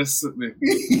smile like this.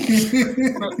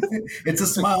 It's a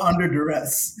smile under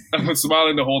duress. I'm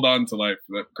smiling to hold on to life.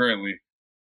 Currently,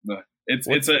 it's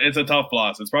a tough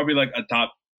loss. It's probably like a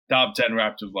top 10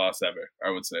 Raptors loss ever, I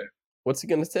would say. What's it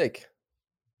gonna take?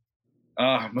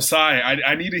 Masai,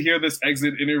 I need to hear this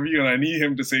exit interview, and I need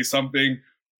him to say something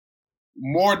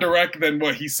more direct than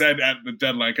what he said at the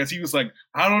deadline, because he was like,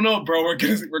 I don't know, bro, we're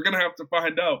gonna have to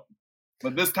find out.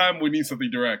 But this time we need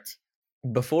something direct.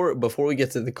 Before we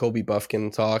get to the Kobe Buffkin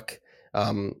talk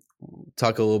a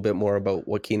little bit more about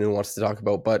what Keenan wants to talk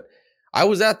about. But I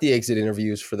was at the exit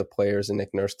interviews for the players and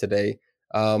Nick Nurse today.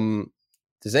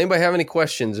 Does anybody have any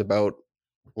questions about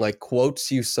like quotes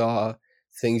you saw,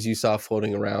 things you saw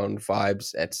floating around,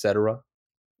 vibes, etc.?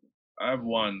 I have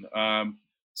one.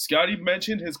 Scotty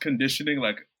mentioned his conditioning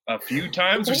like a few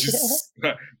times, which is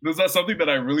that's something that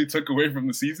I really took away from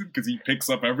the season, because he picks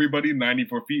up everybody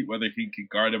 94 feet, whether he can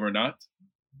guard him or not.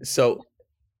 So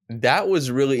that was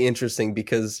really interesting,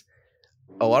 because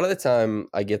a lot of the time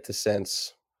I get the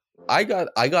sense I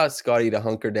got Scotty to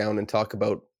hunker down and talk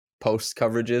about post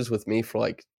coverages with me for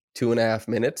like 2.5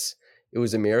 minutes. It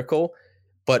was a miracle.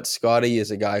 But Scotty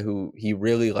is a guy who he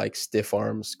really like stiff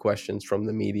arms questions from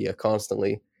the media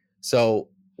constantly. So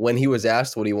when he was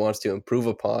asked what he wants to improve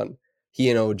upon, he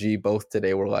and OG both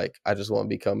today were like, I just want to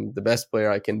become the best player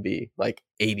I can be, like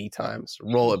 80 times.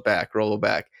 Roll it back.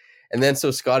 And then so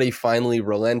Scotty finally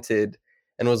relented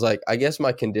and was like, I guess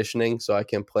my conditioning, so I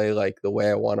can play like the way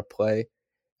I want to play.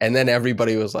 And then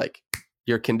everybody was like,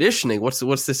 your conditioning, what's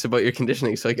this about your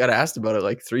conditioning? So he got asked about it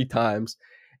like 3 times.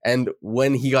 And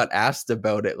when he got asked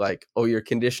about it, like, oh, your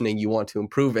conditioning, you want to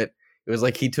improve it, it was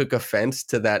like he took offense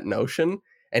to that notion.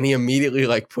 And he immediately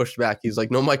like pushed back. He's like,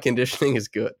 no, my conditioning is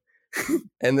good.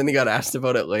 And then he got asked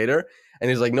about it later. And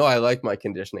he's like, no, I like my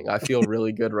conditioning. I feel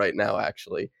really good right now,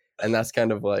 actually. And that's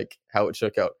kind of like how it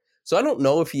shook out. So I don't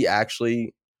know if he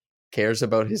actually cares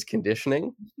about his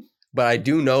conditioning, but I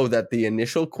do know that the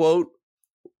initial quote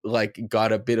like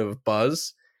got a bit of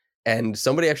buzz. And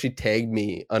somebody actually tagged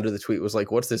me under the tweet, was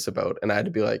like, what's this about? And I had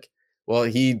to be like, well,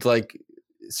 he like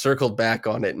circled back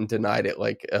on it and denied it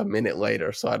like a minute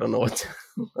later. So I don't know what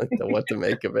to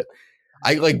make of it.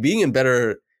 I like being in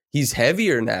better. He's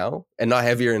heavier now, and not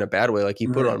heavier in a bad way. Like he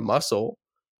put on muscle.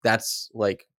 That's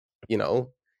like,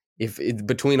 if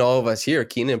between all of us here,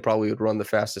 Keenan probably would run the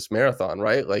fastest marathon,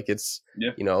 right? Like it's,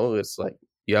 it's like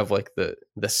you have like the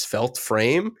svelte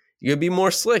frame. You could be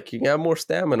more slick. You can have more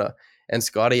stamina. And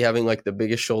Scotty having like the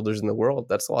biggest shoulders in the world,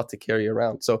 that's a lot to carry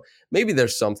around. So maybe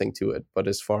there's something to it. But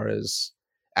as far as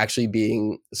actually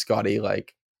being Scotty,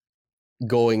 like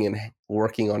going and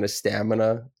working on his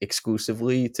stamina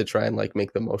exclusively to try and like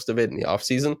make the most of it in the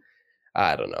offseason,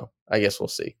 I don't know. I guess we'll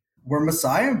see. Were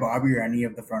Masai and Bobby or any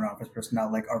of the front office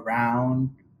personnel like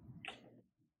around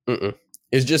Mm-mm.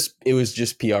 It was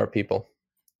just PR people,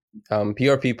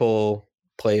 PR people,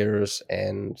 players,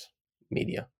 and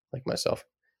media like myself.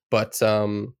 But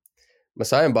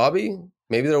Masai and Bobby,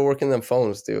 maybe they're working them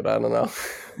phones, dude. I don't know.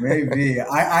 Maybe.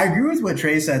 I agree with what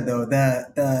Trey said though.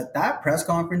 That press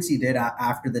conference he did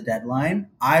after the deadline.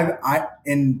 I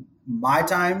in my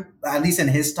time, at least in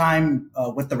his time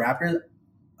with the Raptors,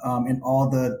 in all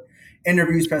the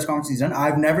interviews, press conferences he's done,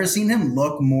 I've never seen him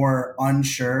look more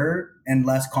unsure and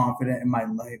less confident in my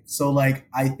life. So like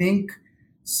I think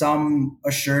some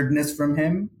assuredness from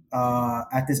him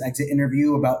at this exit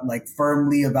interview about like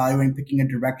firmly evaluating, picking a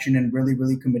direction, and really,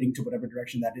 really committing to whatever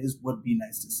direction that is would be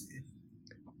nice to see.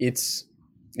 It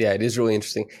is really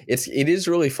interesting. It is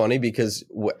really funny because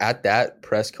at that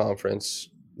press conference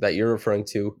that you're referring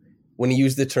to, when he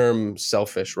used the term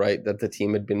selfish, right, that the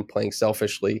team had been playing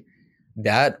selfishly,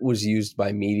 that was used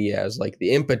by media as like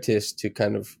the impetus to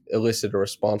kind of elicit a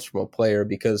response from a player.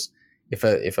 Because if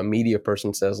a media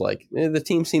person says like the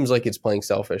team seems like it's playing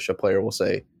selfish, a player will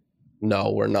say,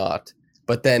 no, we're not.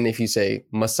 But then if you say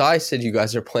Masai said you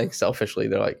guys are playing selfishly,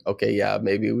 they're like, okay, yeah,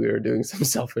 maybe we were doing some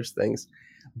selfish things.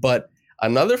 But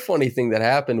another funny thing that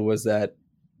happened was that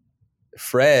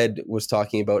Fred was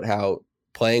talking about how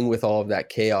playing with all of that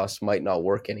chaos might not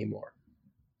work anymore,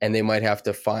 and they might have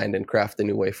to find and craft a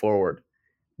new way forward.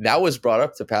 That was brought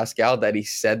up to Pascal that he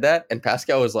said that, and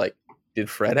Pascal was like, did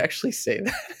Fred actually say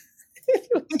that?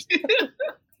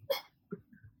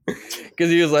 Because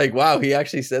he was like, wow, he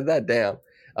actually said that? Damn.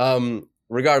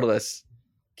 Regardless,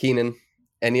 Keenan,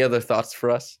 any other thoughts for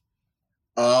us?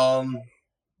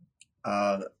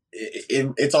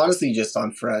 It's honestly just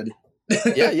on Fred.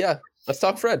 Yeah. Let's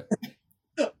talk Fred.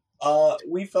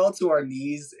 We fell to our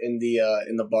knees in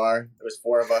the bar. There was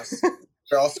 4 of us.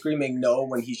 We're all screaming no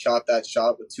when he shot that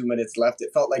shot with 2 minutes left.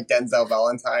 It felt like Denzel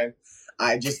Valentine.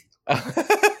 I just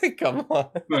come on.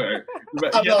 Right.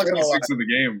 I'm not gonna 26 in the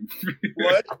game.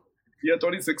 What? Yeah,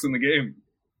 26 in the game.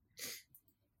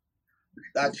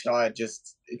 That shot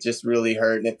it just really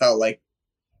hurt, and it felt like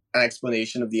an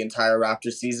explanation of the entire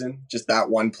Raptors season. Just that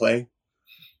one play.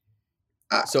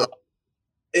 So,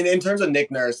 in terms of Nick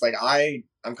Nurse, like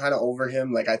I'm kind of over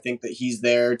him. Like I think that he's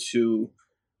there to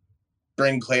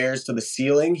bring players to the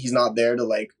ceiling. He's not there to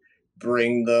like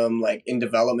bring them like in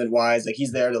development wise. Like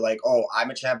he's there to like, oh,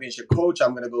 I'm a championship coach.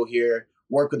 I'm gonna go here,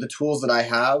 work with the tools that I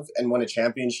have, and win a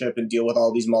championship and deal with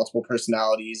all these multiple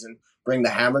personalities and bring the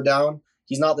hammer down.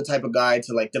 He's not the type of guy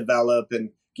to like develop and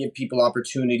give people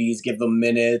opportunities, give them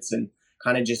minutes, and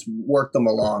kind of just work them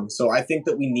along. So I think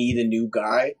that we need a new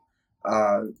guy,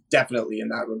 definitely in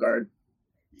that regard.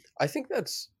 I think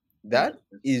that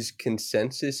is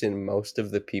consensus in most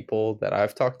of the people that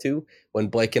I've talked to. When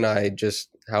Blake and I just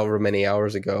however many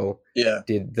hours ago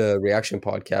did the reaction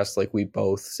podcast, like we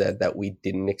both said that we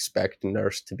didn't expect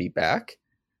Nurse to be back.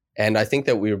 And I think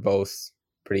that we were both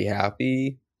pretty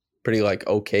happy, pretty like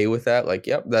okay with that. Like,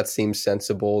 yep, that seems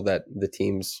sensible that the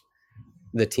team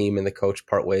and the coach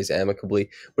part ways amicably.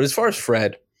 But as far as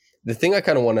Fred, the thing I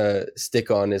kind of want to stick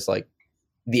on is like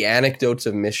the anecdotes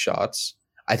of missed shots.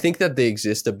 I think that they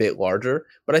exist a bit larger,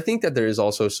 but I think that there is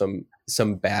also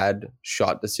some bad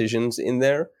shot decisions in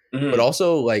there. Mm-hmm. But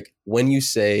also like when you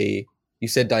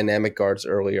said dynamic guards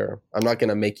earlier, I'm not going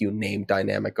to make you name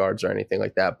dynamic guards or anything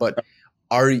like that, but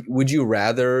would you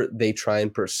rather they try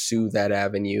and pursue that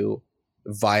avenue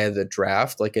via the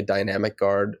draft, like a dynamic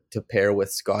guard to pair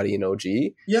with Scotty and OG?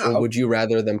 Yeah. Or would you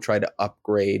rather them try to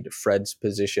upgrade Fred's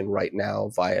position right now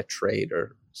via trade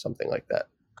or something like that?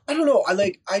 I don't know.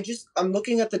 I'm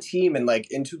looking at the team and like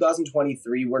in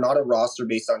 2023, we're not a roster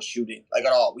based on shooting like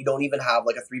at all. We don't even have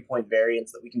like a 3-point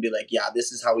variance that we can be like, yeah,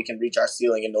 this is how we can reach our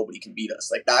ceiling and nobody can beat us.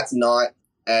 Like that's not.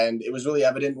 And it was really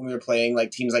evident when we were playing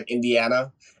like teams like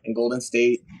Indiana and Golden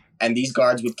State, and these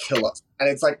guards would kill us. And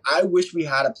it's like, I wish we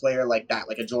had a player like that,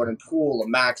 like a Jordan Poole, a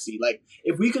Maxey. Like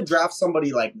if we could draft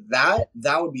somebody like that,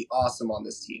 that would be awesome on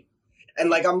this team. And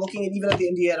like I'm looking at even at the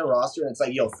Indiana roster, and it's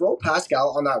like, yo, throw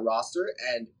Pascal on that roster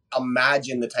and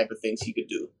imagine the type of things he could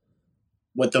do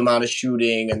with the amount of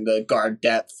shooting and the guard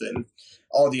depth and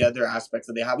all the other aspects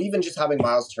that they have, even just having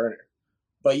Miles Turner.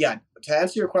 But yeah, to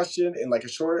answer your question in like a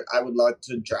short, I would love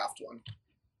to draft one.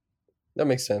 That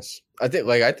makes sense. I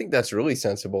think that's really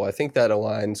sensible. I think that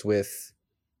aligns with,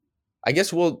 I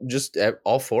guess we'll just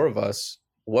all 4 of us,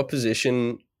 what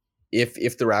position, if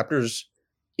the Raptors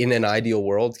in an ideal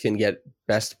world can get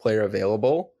best player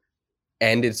available,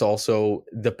 and it's also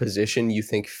the position you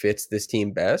think fits this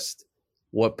team best,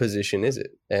 what position is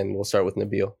it? And we'll start with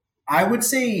Nabil. I would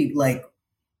say like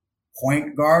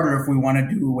point guard, or if we want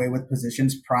to do away with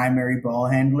positions, primary ball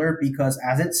handler, because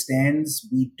as it stands,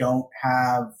 we don't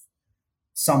have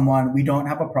someone. We don't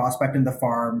have a prospect in the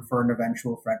farm for an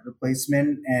eventual Fred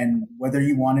replacement, and whether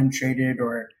you want him traded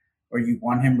or you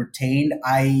want him retained,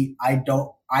 I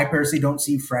personally don't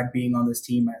see Fred being on this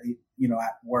team at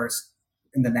worst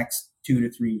in the next 2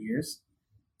 to 3 years.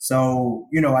 So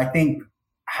I think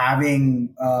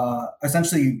having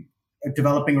essentially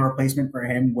developing a replacement for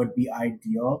him would be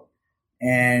ideal.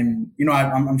 And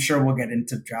I'm sure we'll get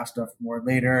into draft stuff more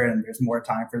later, and there's more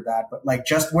time for that. But like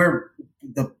just where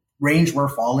the range we're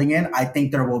falling in, I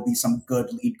think there will be some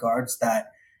good lead guards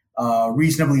that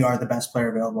reasonably are the best player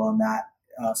available in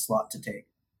that slot to take.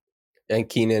 And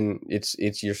Keenan, it's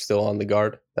you're still on the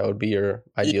guard. That would be your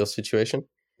ideal situation.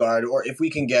 Guard, or if we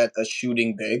can get a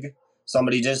shooting big,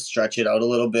 somebody just stretch it out a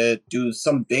little bit, do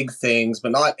some big things,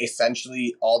 but not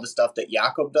essentially all the stuff that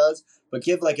Jakob does, but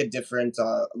give like a different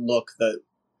look that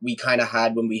we kind of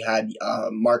had when we had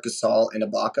Marc Gasol and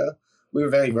Ibaka. We were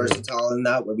very versatile in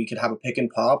that, where we could have a pick and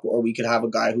pop, or we could have a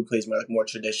guy who plays more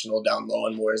traditional down low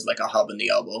and more as like a hub in the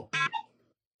elbow.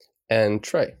 And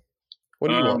Trey, what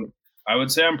do you want? I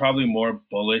would say I'm probably more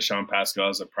bullish on Pascal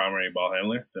as a primary ball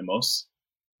handler than most.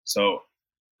 So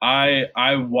I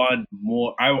want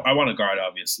more. I want a guard,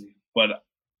 obviously, but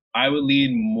I would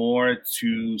lean more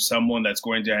to someone that's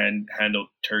going to handle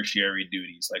tertiary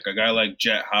duties, like a guy like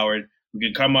Jet Howard, who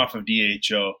can come off of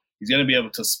DHO. He's going to be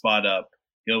able to spot up.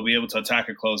 He'll be able to attack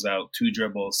a closeout, 2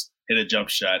 dribbles, hit a jump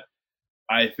shot.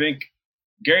 I think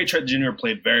Gary Trent Jr.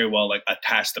 played very well, like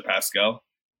attached to Pascal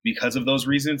because of those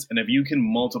reasons. And if you can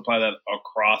multiply that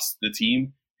across the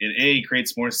team, it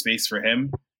creates more space for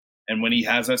him. And when he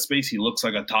has that space, he looks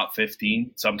like a top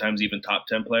 15, sometimes even top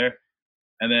 10 player.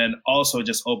 And then also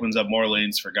just opens up more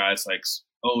lanes for guys like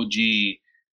OG,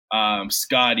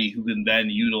 Scotty, who can then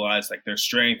utilize like their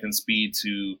strength and speed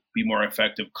to be more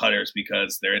effective cutters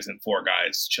because there isn't 4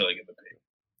 guys chilling in the paint.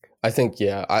 I think,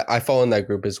 yeah, I fall in that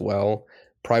group as well.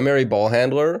 Primary ball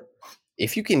handler,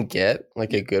 if you can get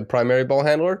like a good primary ball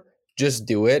handler, just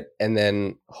do it and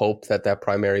then hope that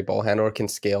primary ball handler can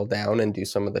scale down and do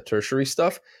some of the tertiary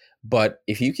stuff. But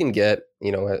if you can get,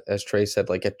 as Trey said,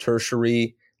 like a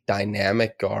tertiary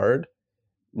dynamic guard,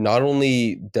 not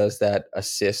only does that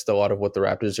assist a lot of what the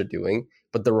Raptors are doing,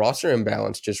 but the roster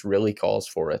imbalance just really calls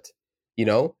for it.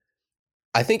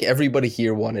 I think everybody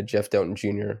here wanted Jeff Doughton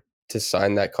Jr. to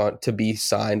sign that to be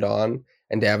signed on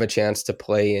and to have a chance to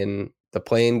play in the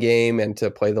play-in game and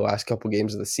to play the last couple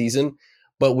games of the season.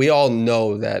 But we all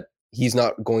know that he's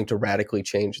not going to radically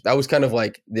change. That was kind of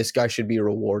like, this guy should be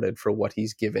rewarded for what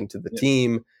he's given to the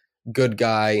team. Good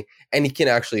guy, and he can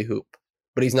actually hoop,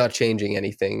 but he's not changing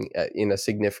anything at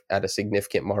a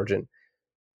significant margin.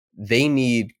 They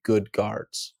need good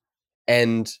guards.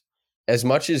 And as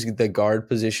much as the guard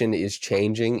position is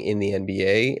changing in the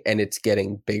NBA and it's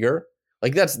getting bigger,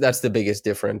 like that's the biggest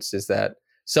difference, is that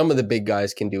some of the big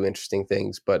guys can do interesting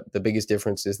things, but the biggest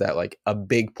difference is that like a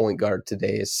big point guard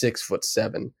today is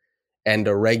 6'7", and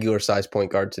a regular size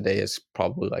point guard today is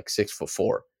probably like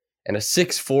 6'4". And a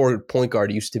 6'4" point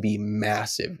guard used to be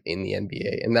massive in the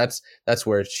NBA, and that's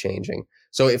where it's changing.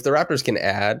 So if the Raptors can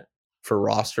add for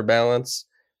roster balance,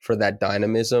 for that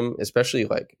dynamism, especially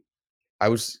like I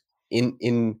was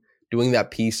in doing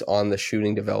that piece on the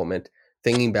shooting development,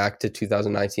 thinking back to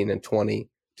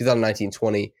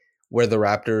 2019-20, where the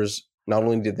Raptors, not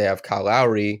only did they have Kyle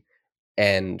Lowry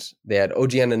and they had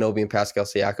OG Anunoby and Pascal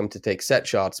Siakam to take set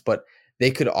shots, but they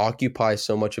could occupy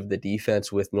so much of the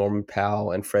defense with Norman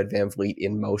Powell and Fred VanVleet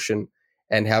in motion,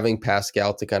 and having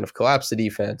Pascal to kind of collapse the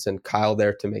defense and Kyle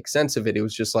there to make sense of it. It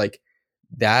was just like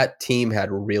that team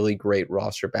had really great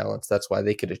roster balance. That's why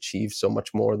they could achieve so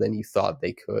much more than you thought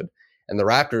they could. And the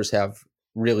Raptors have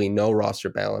really no roster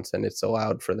balance, and it's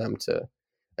allowed for them to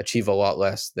achieve a lot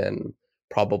less than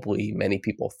probably many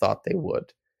people thought they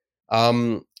would.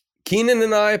 Keenan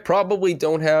and I probably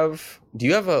don't have. Do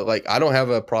you have I don't have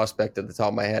a prospect at the top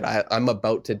of my head. I'm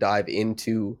about to dive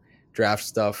into draft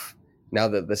stuff now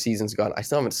that the season's gone. I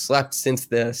still haven't slept since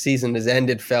the season has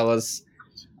ended, fellas.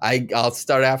 I'll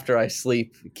start after I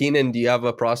sleep. Keenan, do you have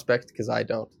a prospect? Because I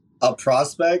don't. A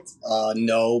prospect?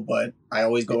 No, but I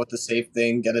always go with the safe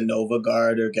thing. Get a Nova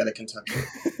guard or get a Kentucky.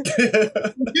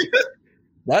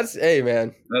 Hey,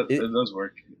 man. It does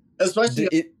work. Especially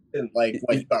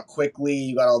you got Quickly,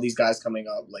 you got all these guys coming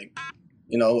up. Like,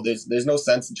 there's no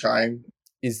sense in trying.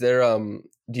 Is there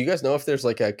do you guys know if there's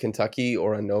like a Kentucky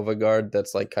or a Nova guard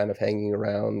that's like kind of hanging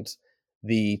around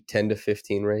the 10 to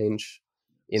 15 range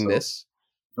in this?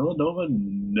 Villanova,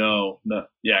 no.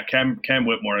 Yeah, Cam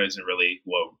Whitmore isn't really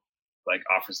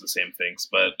offers the same things,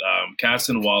 but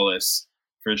Casson Wallace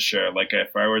for sure. Like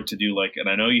if I were to do and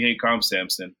I know you hate comp,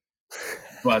 Samson,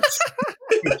 but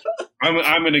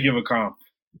I'm gonna give a comp.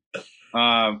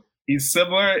 He's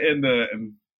similar in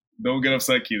the. Don't get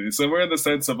upset, Keely. He's similar in the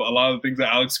sense of a lot of things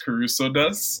that Alex Caruso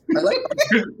does. I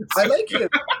like him.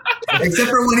 Except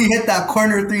for when he hit that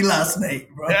corner 3 last night,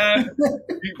 bro. Yeah,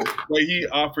 he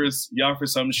offers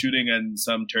some shooting and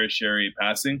some tertiary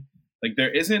passing. Like there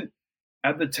isn't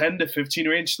at the 10 to 15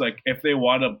 range. Like if they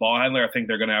want a ball handler, I think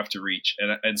they're gonna have to reach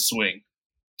and swing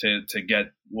to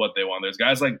get what they want. There's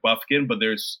guys like Buffkin, but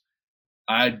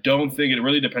I don't think it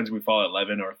really depends if we fall at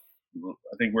 11 or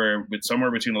I think we're somewhere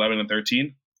between 11 and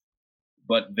 13.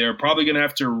 But they're probably going to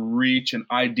have to reach, and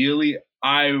ideally,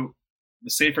 the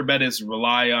safer bet is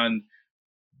rely on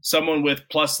someone with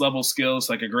plus level skills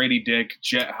like a Grady Dick,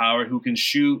 Jet Howard, who can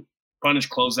shoot, punish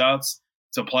closeouts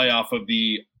to play off of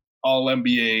the All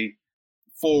NBA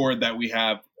forward that we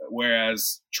have.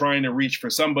 Whereas trying to reach for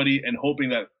somebody and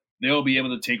hoping that they'll be able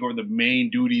to take over the main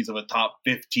duties of a top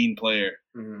 15 player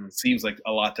seems like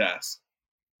a lot to ask.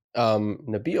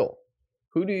 Nabil,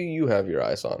 who do you have your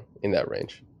eyes on in that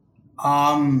range?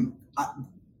 11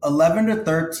 to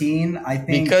 13, I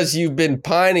think. Because you've been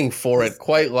pining for it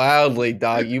quite loudly,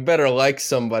 dog. You better like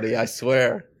somebody, I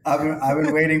swear. I've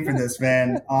been waiting for this,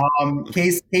 man.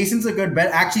 Kaysen's a good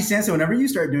bet. Actually, Sansa, whenever you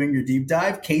start doing your deep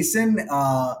dive, Kaysen,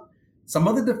 some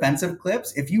of the defensive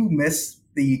clips, if you miss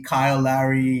the Kyle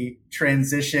Lowry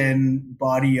transition,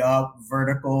 body up,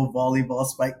 vertical volleyball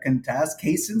spike contest,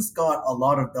 Kaysen's got a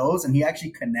lot of those, and he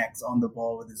actually connects on the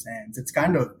ball with his hands.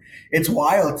 It's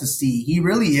wild to see. He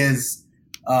really is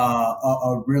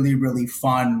a really, really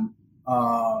fun,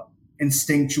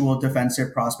 instinctual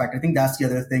defensive prospect. I think that's the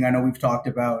other thing. I know we've talked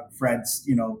about Fred's,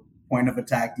 point of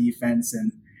attack defense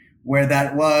and where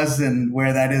that was and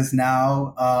where that is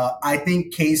now. I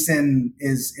think Kaysen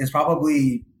is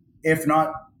probably, if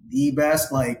not the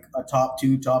best, like a top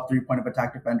 2, top 3 point of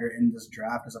attack defender in this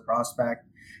draft as a prospect.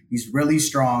 He's really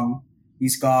strong.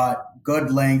 He's got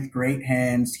good length, great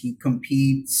hands. He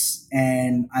competes.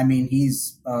 And I mean,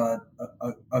 he's a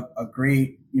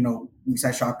great, weak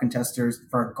side shot contester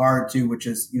for a guard too, which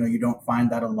is, you don't find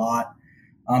that a lot.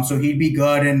 So he'd be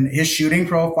good. And his shooting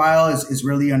profile is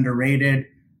really underrated.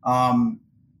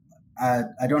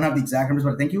 I don't have the exact numbers,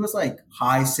 but I think he was like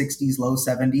high 60s, low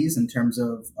 70s in terms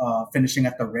of finishing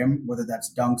at the rim, whether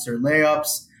that's dunks or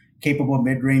layups. Capable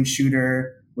mid-range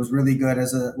shooter, was really good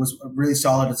was really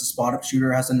solid as a spot-up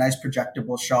shooter, has a nice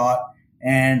projectable shot.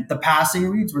 And the passing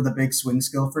reads were the big swing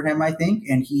skill for him, I think.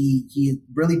 And he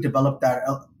really developed that,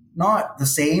 not the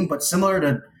same, but similar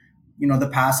to, the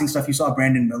passing stuff you saw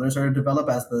Brandon Miller sort of develop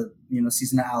as the,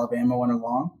 season at Alabama went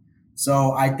along.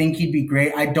 So I think he'd be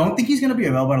great. I don't think he's going to be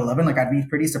available at 11. Like, I'd be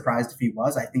pretty surprised if he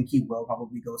was. I think he will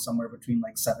probably go somewhere between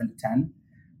like 7 to 10.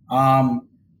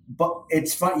 But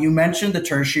it's fun. You mentioned the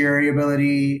tertiary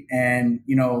ability and,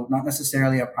 not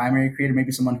necessarily a primary creator,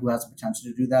 maybe someone who has the potential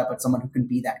to do that, but someone who can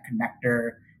be that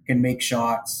connector, can make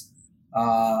shots,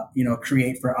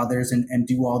 create for others and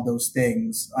do all those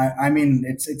things. I mean,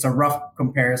 it's a rough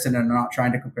comparison, and I'm not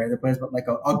trying to compare the players, but like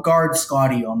a guard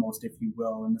Scotty almost, if you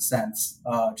will, in a sense,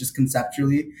 just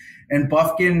conceptually. And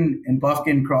Buffkin,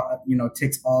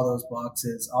 ticks all those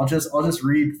boxes. I'll just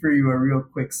read for you a real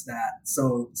quick stat.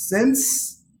 So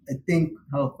since, I think,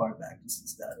 how far back does the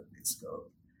stat of this go?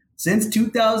 Since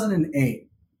 2008,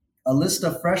 a list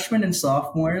of freshmen and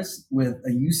sophomores with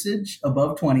a usage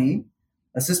above 20,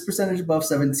 assist percentage above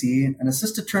 17, an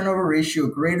assist to turnover ratio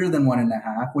greater than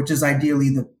 1.5, which is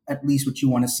ideally at least what you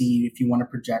want to see if you want to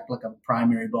project like a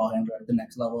primary ball handler at the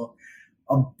next level.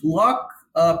 A block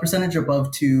percentage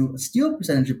above 2, a steal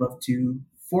percentage above 2,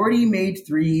 40 made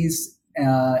threes,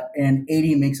 and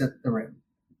 80 makes at the rim.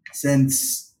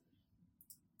 Since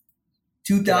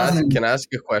 2000. Can I ask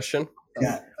a question?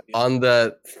 Yeah. On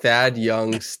the Thad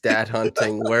Young stat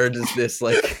hunting, where does this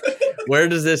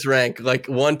rank? Like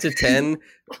 1 to 10,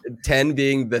 10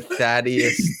 being the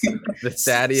thaddiest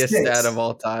stat of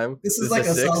all time. This is like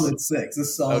a solid 6. This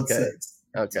is solid 6.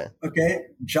 Okay.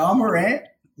 John Morant,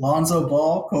 Lonzo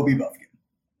Ball, Kobe Buffkin.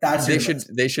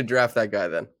 They should draft that guy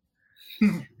then.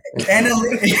 And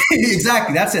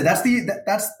exactly, that's it.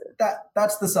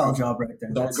 That's the solid job right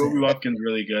there. Kobe Buffkin's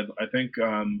really good. I think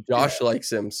Josh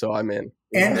likes him, so I'm in.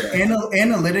 And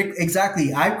analytic,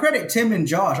 exactly. I credit Tim and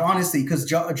Josh, honestly, because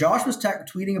Josh was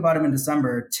tweeting about him in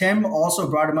December. Tim also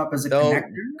brought him up as a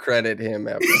connector. Credit him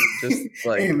ever. Just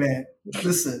like, hey man,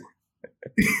 listen.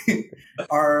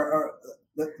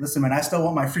 Listen, man, I still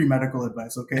want my free medical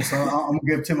advice, okay? So I'm going to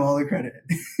give Tim all the credit.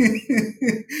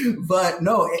 But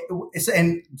no,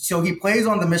 and so he plays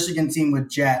on the Michigan team with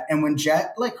Jet. And when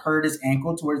Jet, like, hurt his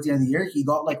ankle towards the end of the year, he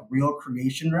got, like, real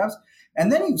creation reps.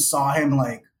 And then you saw him,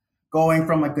 like, going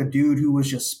from like a dude who was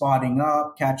just spotting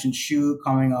up, catch and shoot,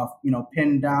 coming off,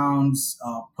 pin downs,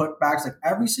 putbacks, like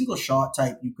every single shot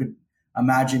type you could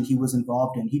imagine he was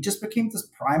involved in. He just became this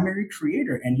primary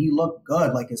creator, and he looked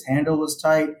good. Like his handle was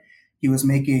tight. He was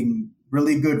making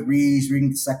really good reads, reading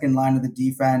the second line of the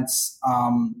defense,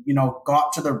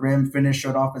 got to the rim, finished,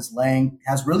 showed off his length,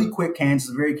 has really quick hands,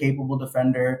 is a very capable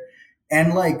defender.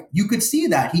 And like, you could see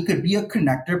that he could be a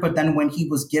connector, but then when he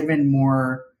was given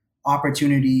more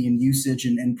opportunity and usage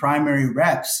and primary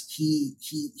reps,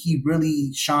 he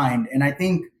really shined. And I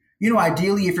think,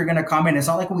 ideally, if you're going to come in, it's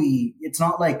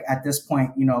not like at this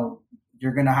point,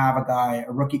 you're going to have a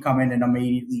rookie come in and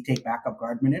immediately take backup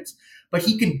guard minutes, but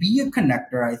he can be a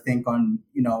connector, I think, on,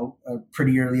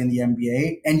 pretty early in the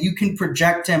NBA, and you can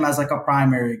project him as like a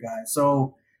primary guy.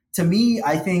 So to me,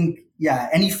 I think, yeah,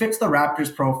 and he fits the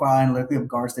Raptors profile and likely of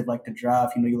guards they'd like to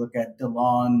draft. You look at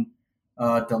Delano,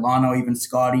 even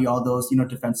Scotty, all those,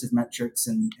 defensive metrics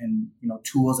and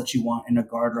tools that you want in a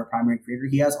guard or a primary creator.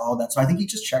 He has all that. So I think he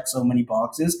just checks so many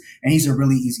boxes, and he's a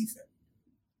really easy fit.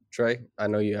 Trey, I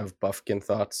know you have Buffkin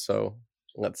thoughts, so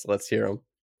let's hear them.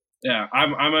 Yeah,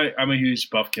 I'm a huge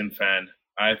Buffkin fan.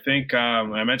 I think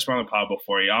I mentioned on the pod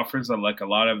before, he offers a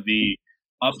lot of the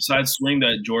upside swing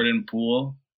that Jordan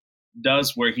Poole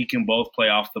does, where he can both play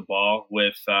off the ball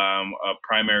with a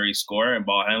primary scorer and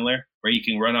ball handler, where he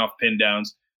can run off pin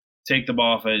downs, take the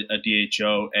ball off a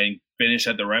DHO, and finish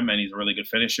at the rim, and he's a really good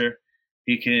finisher.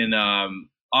 He can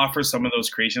offer some of those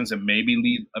creations and maybe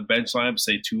lead a bench lineup,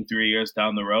 say 2-3 years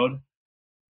down the road.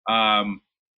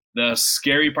 The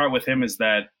scary part with him is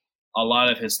that a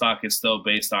lot of his stock is still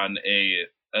based on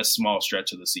a small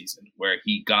stretch of the season where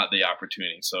he got the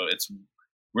opportunity. So it's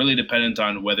really dependent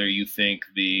on whether you think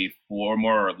the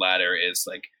former or latter is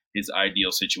like his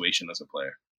ideal situation as a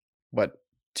player. But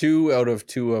 2 out of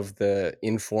 2 of the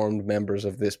informed members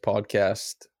of this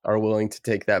podcast are willing to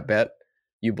take that bet.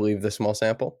 You believe the small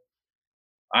sample?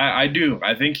 I do.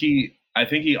 I think he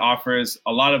offers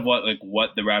a lot of what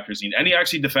the Raptors need, and he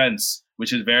actually defends,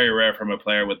 which is very rare from a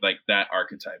player with like that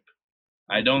archetype.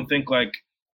 I don't think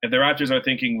if the Raptors are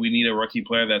thinking we need a rookie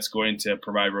player that's going to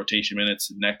provide rotation minutes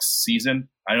next season,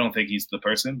 I don't think he's the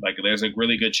person. Like, there's a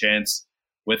really good chance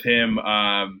with him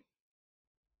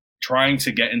trying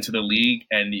to get into the league,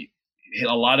 and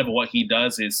a lot of what he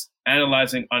does is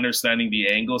analyzing, understanding the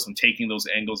angles, and taking those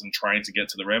angles and trying to get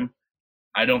to the rim.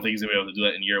 I don't think he's going to be able to do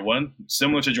that in year one.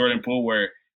 Similar to Jordan Poole,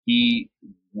 where he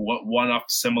won off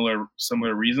similar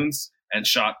reasons and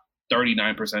shot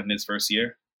 39% in his first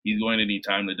year. He's going to need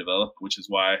time to develop, which is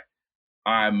why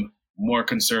I'm more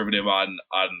conservative on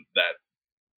our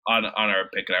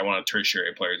pick, and I want a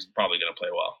tertiary player who's probably going to play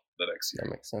well the next year.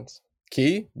 That makes sense.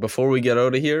 Key, before we get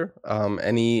out of here,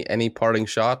 any parting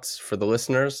shots for the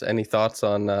listeners? Any thoughts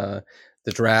on the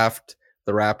draft,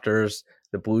 the Raptors,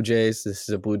 the Blue Jays? This is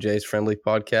a Blue Jays friendly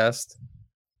podcast.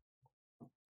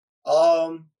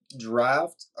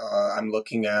 Draft. I'm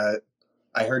looking at.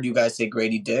 I heard you guys say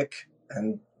Grady Dick,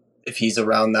 and if he's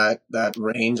around that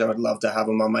range, I would love to have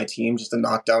him on my team. Just a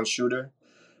knockdown shooter,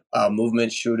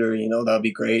 movement shooter. That'd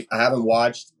be great. I haven't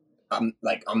watched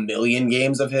like a million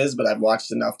games of his, but I've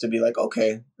watched enough to be like,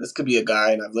 okay, this could be a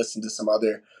guy. And I've listened to some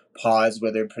other pods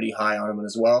where they're pretty high on him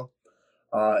as well.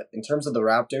 In terms of the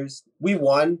Raptors, we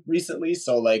won recently,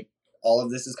 so like all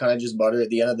of this is kind of just butter at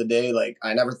the end of the day. Like,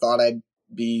 I never thought I'd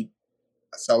be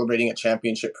celebrating a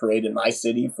championship parade in my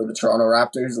city for the Toronto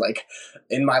Raptors. Like,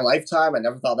 in my lifetime, I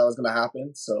never thought that was going to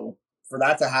happen. So for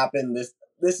that to happen,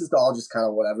 this is all just kind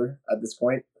of whatever at this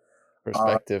point.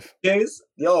 Perspective. Jays,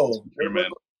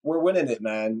 we're winning it,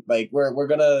 man. Like, we're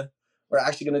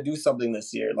actually gonna do something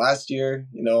this year. Last year,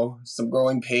 some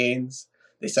growing pains.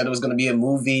 They said it was going to be a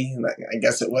movie, and I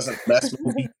guess it wasn't the best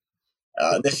movie.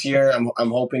 This year, I'm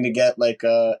hoping to get like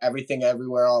Everything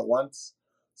Everywhere All at Once.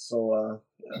 So,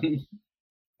 yeah.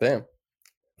 Damn,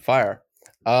 fire.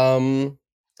 All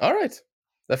right. Does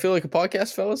that feel like a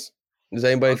podcast, fellas? Does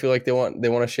anybody feel like they want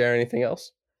to share anything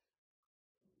else?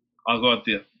 I'll go with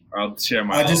you. I'll share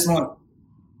my.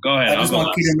 Go ahead. I just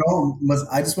want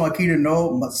Key to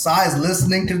know, Masai's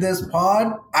listening to this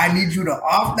pod. I need you to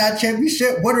off that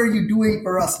championship. What are you doing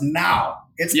for us now?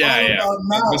 It's all about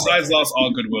now. Masai's lost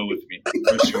all goodwill with me,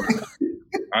 for sure.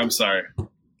 I'm sorry.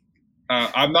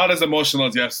 I'm not as emotional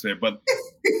as yesterday, but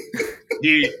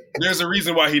there's a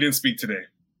reason why he didn't speak today.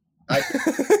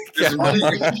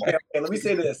 Let me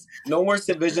say this. No more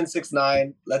Division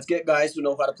 6-9. Let's get guys who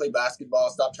know how to play basketball.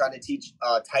 Stop trying to teach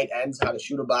tight ends how to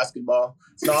shoot a basketball.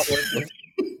 It's not working.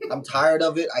 I'm tired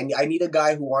of it. I need a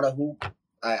guy who want to hoop.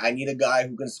 I need a guy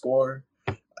who can score.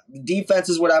 Defense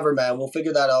is whatever, man. We'll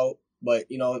figure that out. But,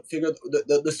 figure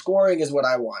the scoring is what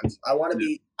I want. I want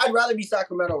I'd rather be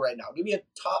Sacramento right now. Give me a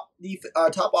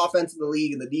top offense in the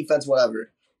league and the defense,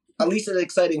 whatever. At least it's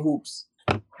exciting hoops.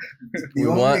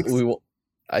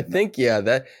 I think,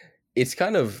 that it's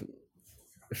kind of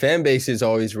fan bases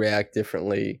always react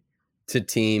differently to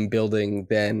team building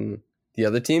than the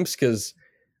other teams because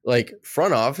like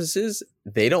front offices,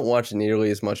 they don't watch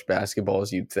nearly as much basketball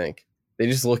as you'd think. They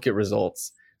just look at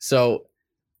results. So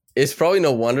it's probably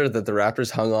no wonder that the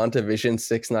Raptors hung on to Vision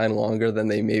 6-9 longer than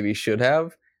they maybe should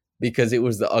have because it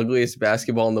was the ugliest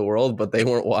basketball in the world, but they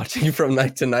weren't watching from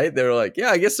night to night. They were like, yeah,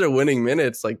 I guess they're winning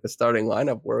minutes. Like the starting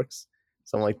lineup works,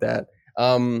 something like that.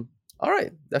 All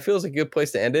right. That feels like a good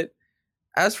place to end it.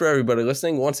 As for everybody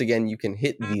listening, once again, you can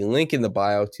hit the link in the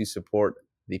bio to support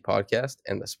the podcast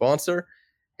and the sponsor.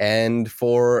 And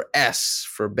for S,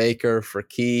 for Baker, for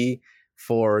Key,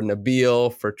 for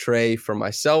Nabil, for Trey, for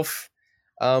myself,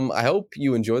 I hope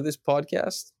you enjoyed this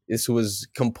podcast. This was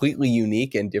completely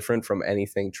unique and different from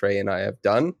anything Trey and I have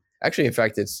done. Actually, in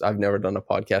fact, I've never done a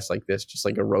podcast like this, just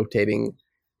like a rotating,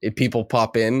 people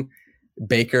pop in.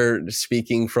 Baker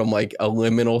speaking from like a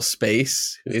liminal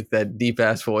space with that deep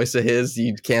ass voice of his.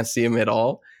 You can't see him at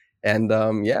all. And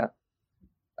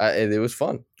it was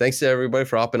fun. Thanks to everybody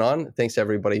for hopping on. Thanks to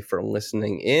everybody for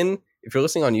listening in. If you're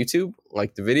listening on YouTube,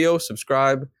 like the video,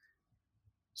 subscribe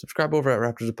over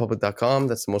at raptorsrepublic.com.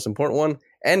 That's the most important one.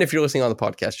 And if you're listening on the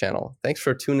podcast channel, thanks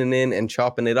for tuning in and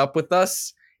chopping it up with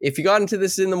us. If you got into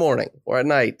this in the morning or at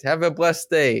night, have a blessed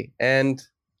day and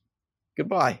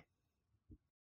goodbye.